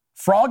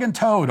 Frog and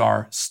Toad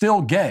are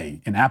still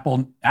gay in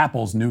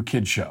Apple's new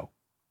kids show.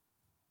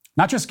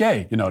 Not just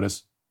gay, you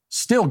notice,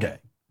 still gay,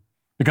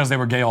 because they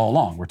were gay all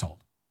along, we're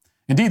told.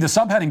 Indeed, the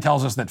subheading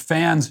tells us that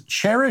fans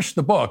cherish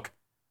the book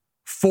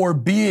for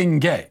being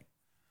gay.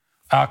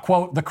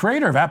 Quote, the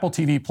creator of Apple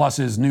TV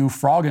Plus's new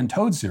Frog and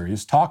Toad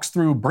series talks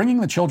through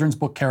bringing the children's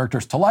book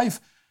characters to life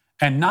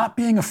and not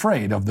being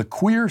afraid of the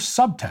queer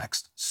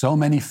subtext so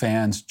many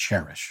fans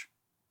cherish.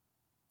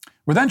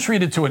 We're then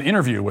treated to an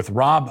interview with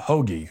Rob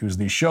Hoge, who's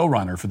the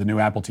showrunner for the new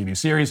Apple TV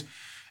series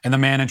and the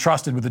man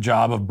entrusted with the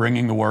job of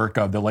bringing the work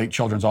of the late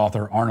children's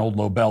author Arnold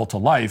Lobel to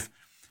life.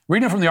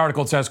 Reading from the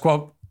article, it says,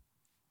 quote,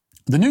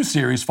 the new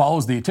series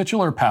follows the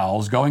titular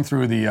pals going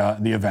through the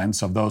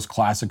events of those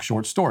classic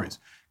short stories.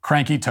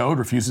 Cranky Toad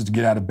refuses to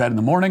get out of bed in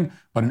the morning,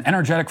 but an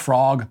energetic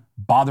frog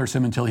bothers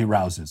him until he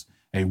rouses.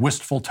 A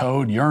wistful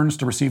Toad yearns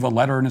to receive a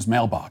letter in his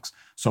mailbox,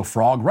 so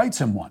Frog writes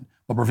him one,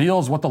 but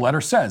reveals what the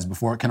letter says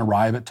before it can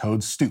arrive at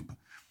Toad's stoop.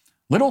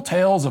 Little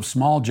tales of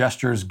small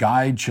gestures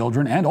guide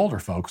children and older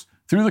folks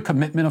through the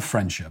commitment of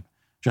friendship.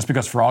 Just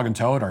because Frog and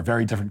Toad are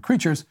very different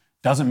creatures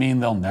doesn't mean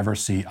they'll never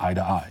see eye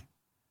to eye.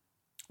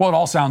 Well, it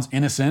all sounds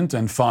innocent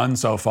and fun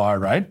so far,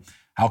 right?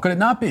 How could it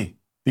not be?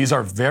 These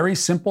are very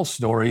simple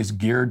stories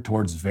geared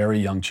towards very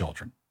young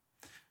children.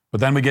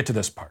 But then we get to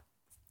this part.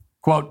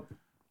 Quote,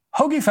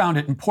 Hoge found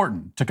it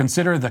important to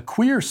consider the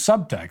queer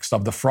subtext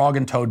of the Frog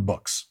and Toad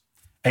books.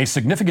 A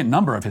significant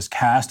number of his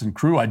cast and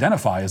crew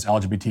identify as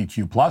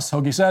LGBTQ+,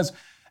 Hoge says,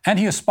 and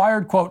he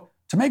aspired, quote,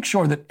 to make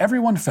sure that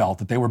everyone felt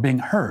that they were being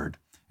heard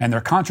and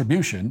their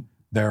contribution,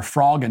 their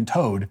Frog and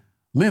Toad,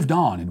 lived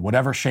on in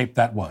whatever shape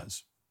that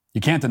was.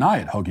 You can't deny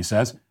it, Hoge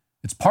says.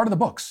 It's part of the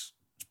books.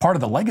 It's part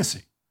of the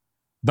legacy.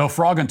 Though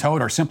Frog and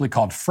Toad are simply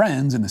called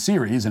friends in the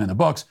series and in the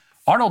books,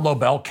 Arnold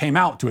Lobel came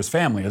out to his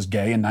family as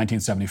gay in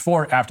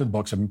 1974 after the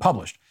books had been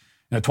published.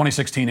 In a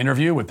 2016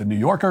 interview with The New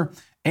Yorker,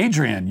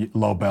 Adrian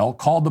Lobel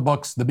called the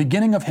books the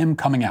beginning of him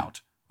coming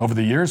out. Over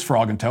the years,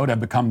 Frog and Toad have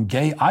become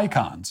gay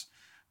icons.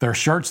 There are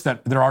shirts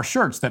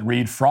that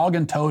read, Frog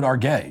and Toad are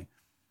gay.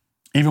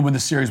 Even when the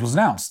series was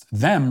announced,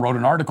 Them wrote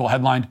an article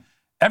headlined,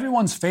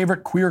 Everyone's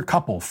favorite queer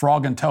couple,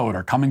 Frog and Toad,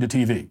 are coming to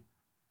TV.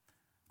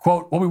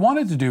 Quote, what we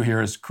wanted to do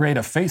here is create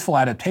a faithful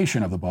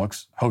adaptation of the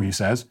books, Hoge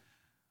says.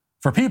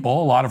 For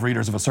people, a lot of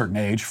readers of a certain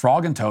age,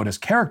 Frog and Toad as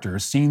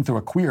characters seen through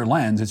a queer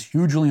lens is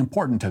hugely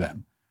important to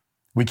them.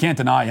 We can't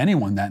deny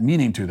anyone that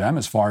meaning to them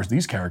as far as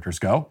these characters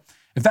go.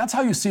 If that's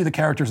how you see the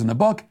characters in the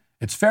book,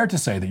 it's fair to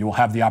say that you will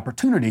have the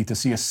opportunity to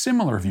see a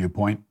similar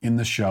viewpoint in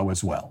the show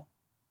as well.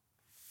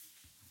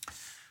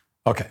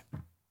 Okay,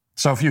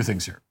 so a few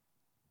things here.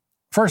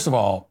 First of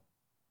all,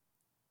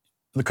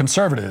 the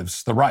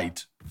conservatives, the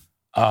right,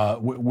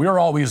 we're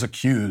always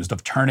accused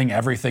of turning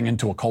everything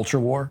into a culture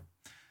war.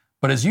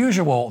 But as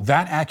usual,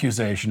 that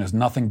accusation is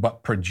nothing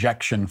but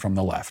projection from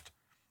the left.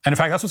 And in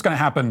fact, that's what's going to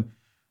happen.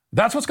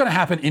 That's what's going to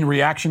happen in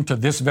reaction to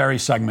this very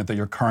segment that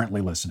you're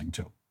currently listening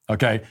to.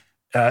 Okay?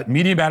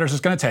 Media Matters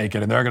is going to take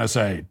it, and they're going to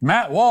say,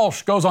 Matt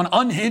Walsh goes on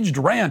unhinged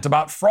rant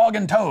about Frog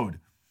and Toad,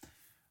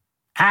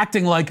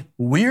 acting like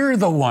we're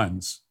the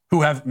ones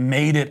who have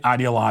made it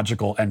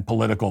ideological and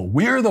political.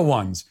 We're the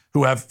ones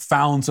who have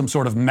found some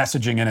sort of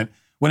messaging in it,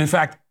 when in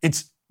fact,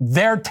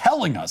 they're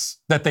telling us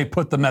that they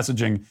put the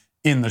messaging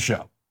in the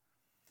show.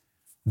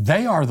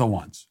 They are the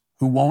ones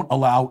who won't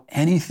allow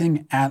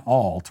anything at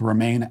all to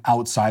remain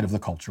outside of the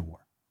culture war.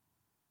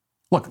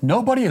 Look,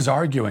 nobody is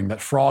arguing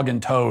that Frog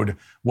and Toad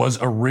was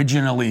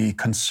originally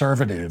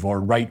conservative or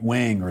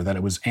right-wing, or that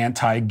it was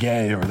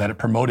anti-gay, or that it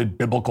promoted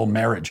biblical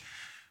marriage.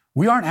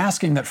 We aren't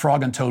asking that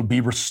Frog and Toad be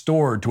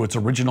restored to its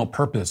original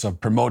purpose of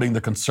promoting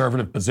the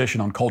conservative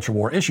position on culture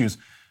war issues.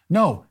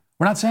 No,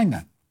 we're not saying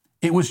that.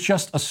 It was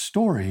just a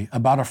story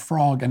about a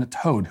frog and a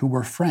toad who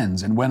were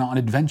friends and went on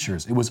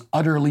adventures. It was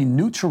utterly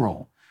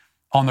neutral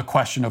on the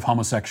question of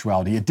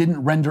homosexuality. It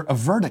didn't render a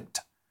verdict.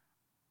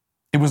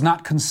 It was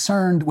not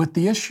concerned with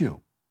the issue.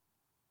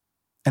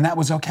 And that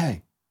was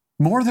okay.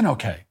 More than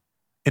okay.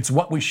 It's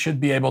what we should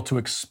be able to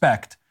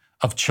expect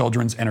of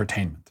children's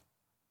entertainment.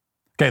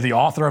 Okay, the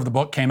author of the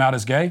book came out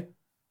as gay.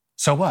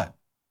 So what?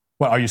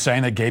 What, are you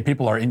saying that gay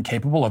people are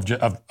incapable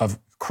of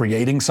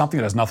creating something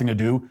that has nothing to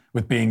do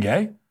with being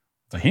gay?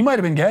 So he might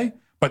have been gay,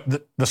 but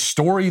the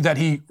story that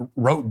he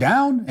wrote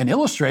down and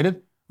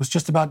illustrated was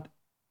just about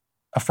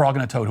a frog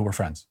and a toad who were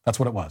friends. That's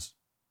what it was.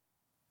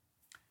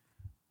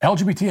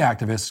 LGBT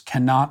activists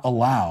cannot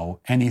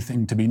allow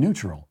anything to be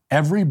neutral.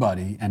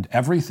 Everybody and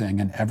everything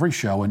and every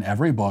show and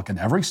every book and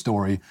every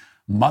story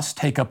must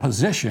take a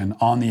position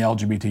on the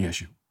LGBT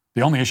issue,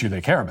 the only issue they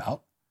care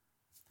about.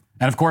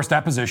 And of course,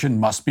 that position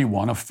must be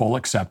one of full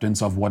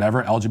acceptance of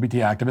whatever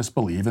LGBT activists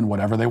believe and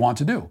whatever they want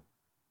to do.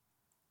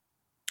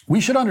 We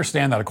should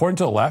understand that according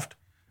to the left,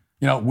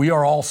 we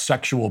are all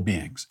sexual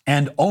beings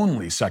and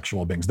only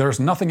sexual beings. There's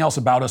nothing else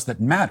about us that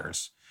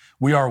matters.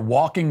 We are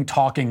walking,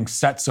 talking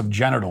sets of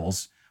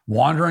genitals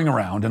wandering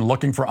around and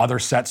looking for other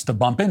sets to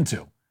bump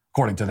into,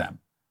 according to them.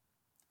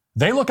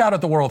 They look out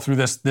at the world through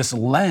this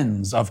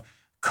lens of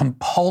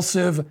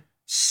compulsive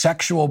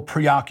sexual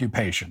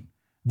preoccupation.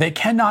 They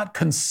cannot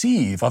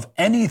conceive of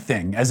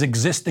anything as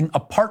existing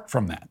apart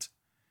from that.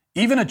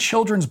 Even a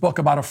children's book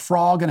about a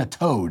frog and a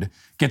toad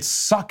gets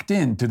sucked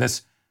into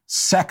this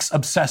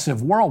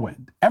sex-obsessive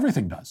whirlwind.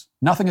 Everything does.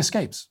 Nothing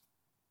escapes.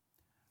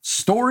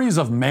 Stories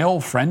of male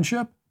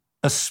friendship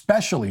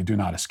especially do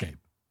not escape.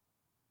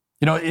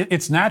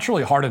 It's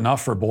naturally hard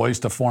enough for boys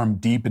to form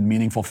deep and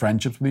meaningful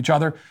friendships with each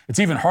other. It's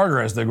even harder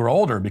as they grow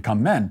older,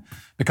 become men,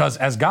 because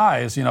as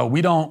guys,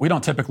 we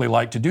don't typically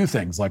like to do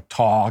things like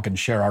talk and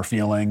share our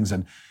feelings,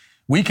 and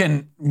we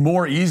can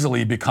more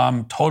easily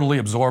become totally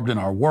absorbed in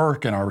our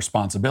work and our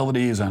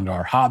responsibilities and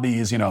our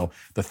hobbies,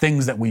 the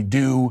things that we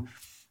do,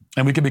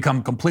 and we can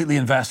become completely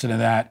invested in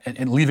that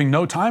and leaving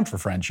no time for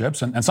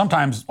friendships and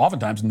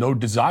oftentimes no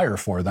desire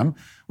for them,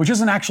 which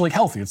isn't actually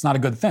healthy. It's not a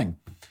good thing.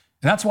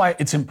 And that's why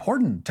it's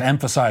important to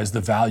emphasize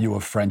the value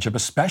of friendship,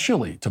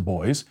 especially to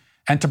boys,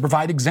 and to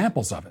provide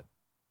examples of it.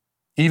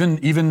 Even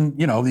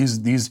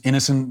these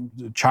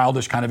innocent,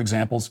 childish kind of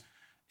examples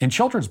in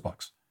children's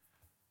books.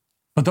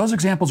 But those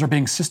examples are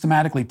being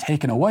systematically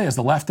taken away as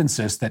the left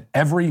insists that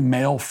every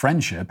male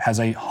friendship has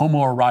a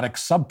homoerotic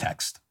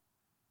subtext.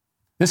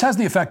 This has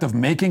the effect of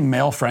making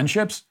male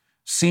friendships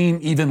seem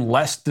even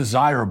less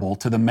desirable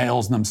to the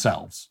males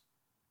themselves.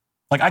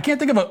 Like, I can't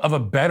think of a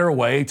better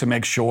way to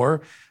make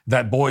sure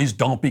that boys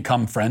don't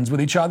become friends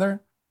with each other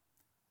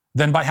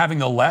than by having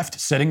the left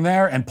sitting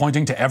there and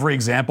pointing to every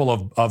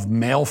example of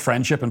male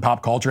friendship in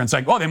pop culture and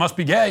saying, oh, they must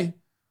be gay.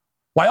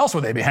 Why else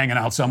would they be hanging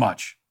out so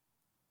much?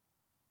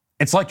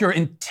 It's like you're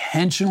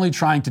intentionally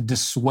trying to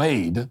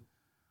dissuade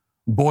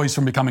boys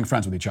from becoming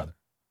friends with each other.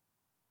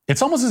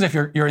 It's almost as if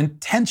you're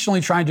intentionally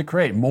trying to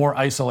create more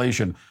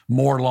isolation,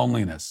 more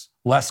loneliness,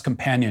 less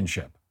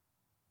companionship,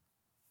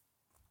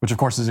 which of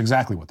course is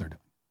exactly what they're doing.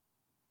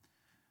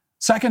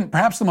 Second,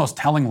 perhaps the most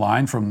telling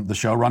line from the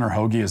showrunner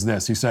Hoagie is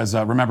this. He says,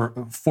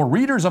 remember, for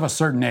readers of a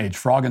certain age,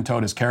 Frog and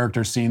Toad as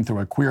characters seen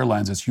through a queer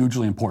lens is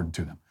hugely important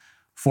to them.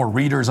 For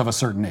readers of a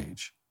certain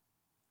age.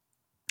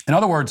 In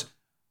other words,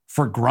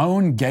 for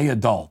grown gay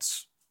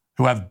adults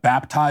who have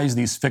baptized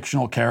these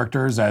fictional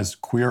characters as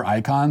queer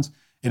icons,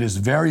 it is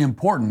very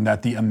important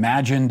that the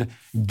imagined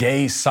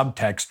gay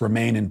subtext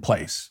remain in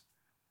place.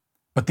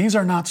 But these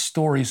are not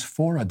stories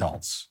for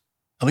adults.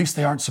 At least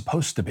they aren't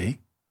supposed to be.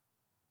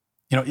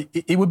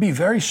 It would be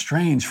very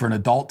strange for an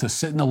adult to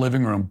sit in the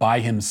living room by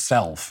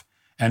himself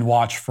and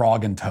watch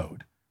Frog and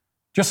Toad.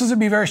 Just as it'd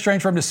be very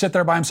strange for him to sit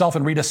there by himself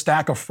and read a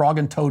stack of Frog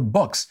and Toad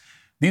books.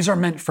 These are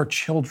meant for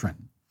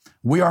children.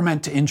 We are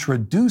meant to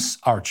introduce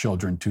our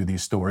children to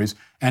these stories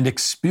and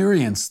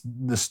experience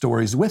the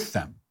stories with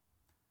them.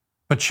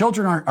 But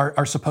children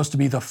are supposed to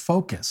be the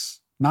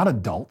focus, not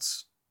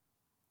adults.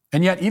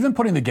 And yet, even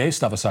putting the gay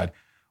stuff aside,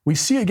 we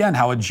see again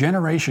how a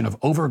generation of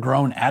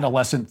overgrown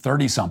adolescent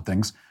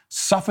 30-somethings,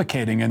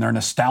 suffocating in their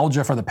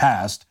nostalgia for the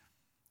past,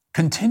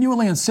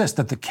 continually insist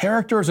that the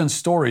characters and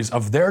stories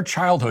of their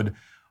childhood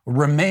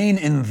remain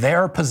in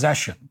their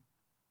possession,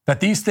 that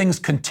these things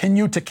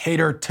continue to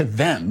cater to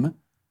them,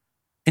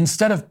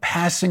 instead of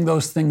passing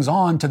those things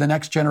on to the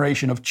next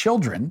generation of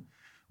children,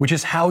 which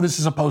is how this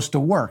is supposed to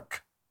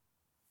work.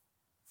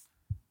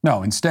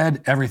 No,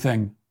 instead,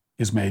 everything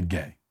is made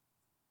gay.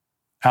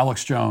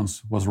 Alex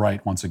Jones was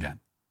right once again.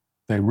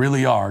 They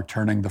really are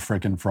turning the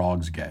frickin'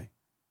 frogs gay.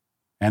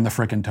 And the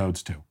frickin'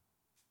 toads too.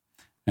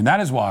 And that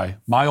is why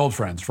my old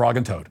friends, Frog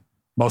and Toad,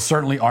 most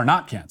certainly are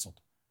not canceled.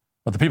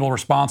 But the people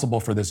responsible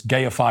for this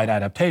gayified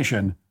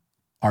adaptation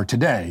are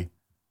today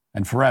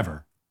and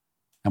forever,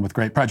 and with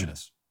great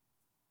prejudice,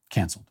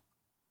 canceled.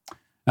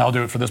 That'll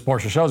do it for this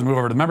portion of the show. As we move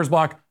over to the members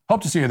block.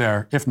 Hope to see you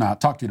there. If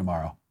not, talk to you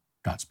tomorrow.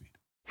 Godspeed.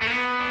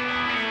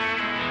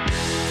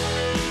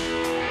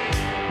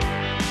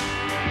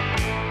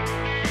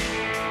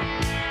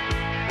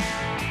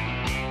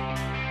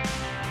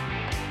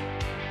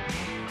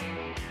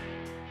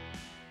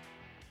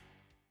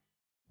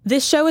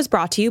 This show is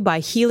brought to you by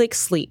Helix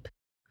Sleep.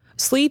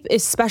 Sleep,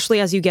 especially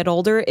as you get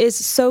older, is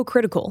so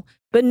critical,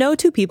 but no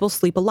two people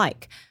sleep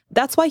alike.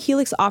 That's why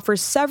Helix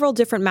offers several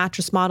different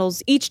mattress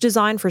models, each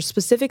designed for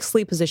specific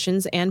sleep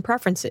positions and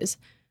preferences.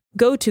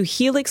 Go to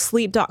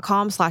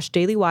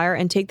helixsleep.com/dailywire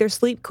and take their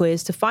sleep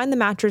quiz to find the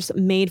mattress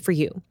made for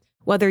you.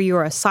 Whether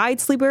you're a side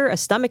sleeper, a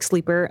stomach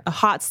sleeper, a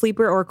hot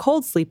sleeper, or a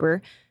cold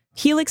sleeper,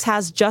 Helix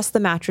has just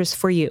the mattress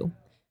for you.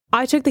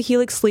 I took the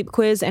Helix sleep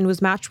quiz and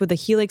was matched with the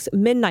Helix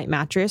Midnight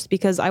mattress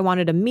because I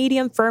wanted a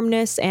medium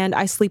firmness and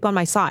I sleep on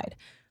my side.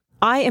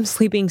 I am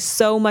sleeping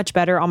so much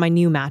better on my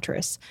new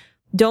mattress.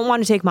 Don't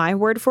want to take my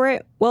word for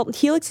it? Well,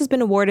 Helix has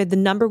been awarded the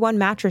 #1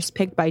 mattress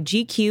picked by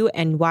GQ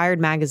and Wired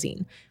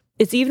magazine.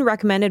 It's even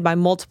recommended by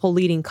multiple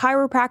leading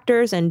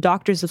chiropractors and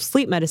doctors of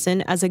sleep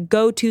medicine as a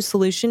go-to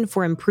solution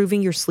for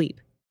improving your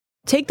sleep.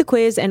 Take the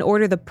quiz and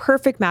order the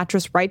perfect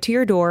mattress right to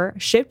your door,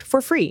 shipped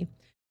for free.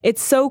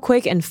 It's so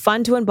quick and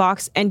fun to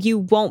unbox, and you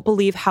won't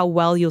believe how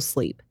well you'll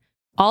sleep.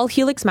 All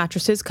Helix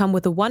mattresses come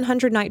with a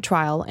 100-night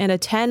trial and a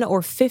 10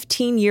 or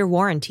 15-year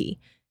warranty.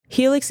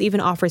 Helix even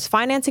offers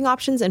financing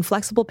options and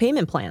flexible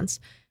payment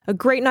plans. A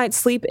great night's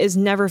sleep is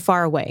never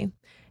far away.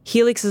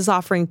 Helix is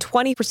offering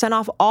 20%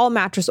 off all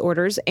mattress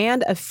orders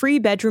and a free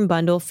bedroom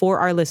bundle for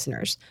our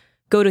listeners.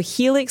 Go to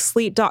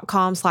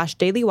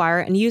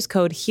helixsleep.com/dailywire and use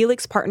code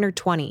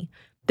HelixPartner20.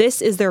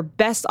 This is their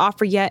best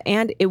offer yet,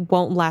 and it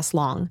won't last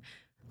long.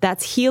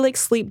 That's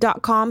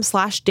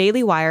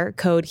helixsleep.com/dailywire,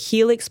 code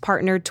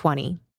HelixPartner20.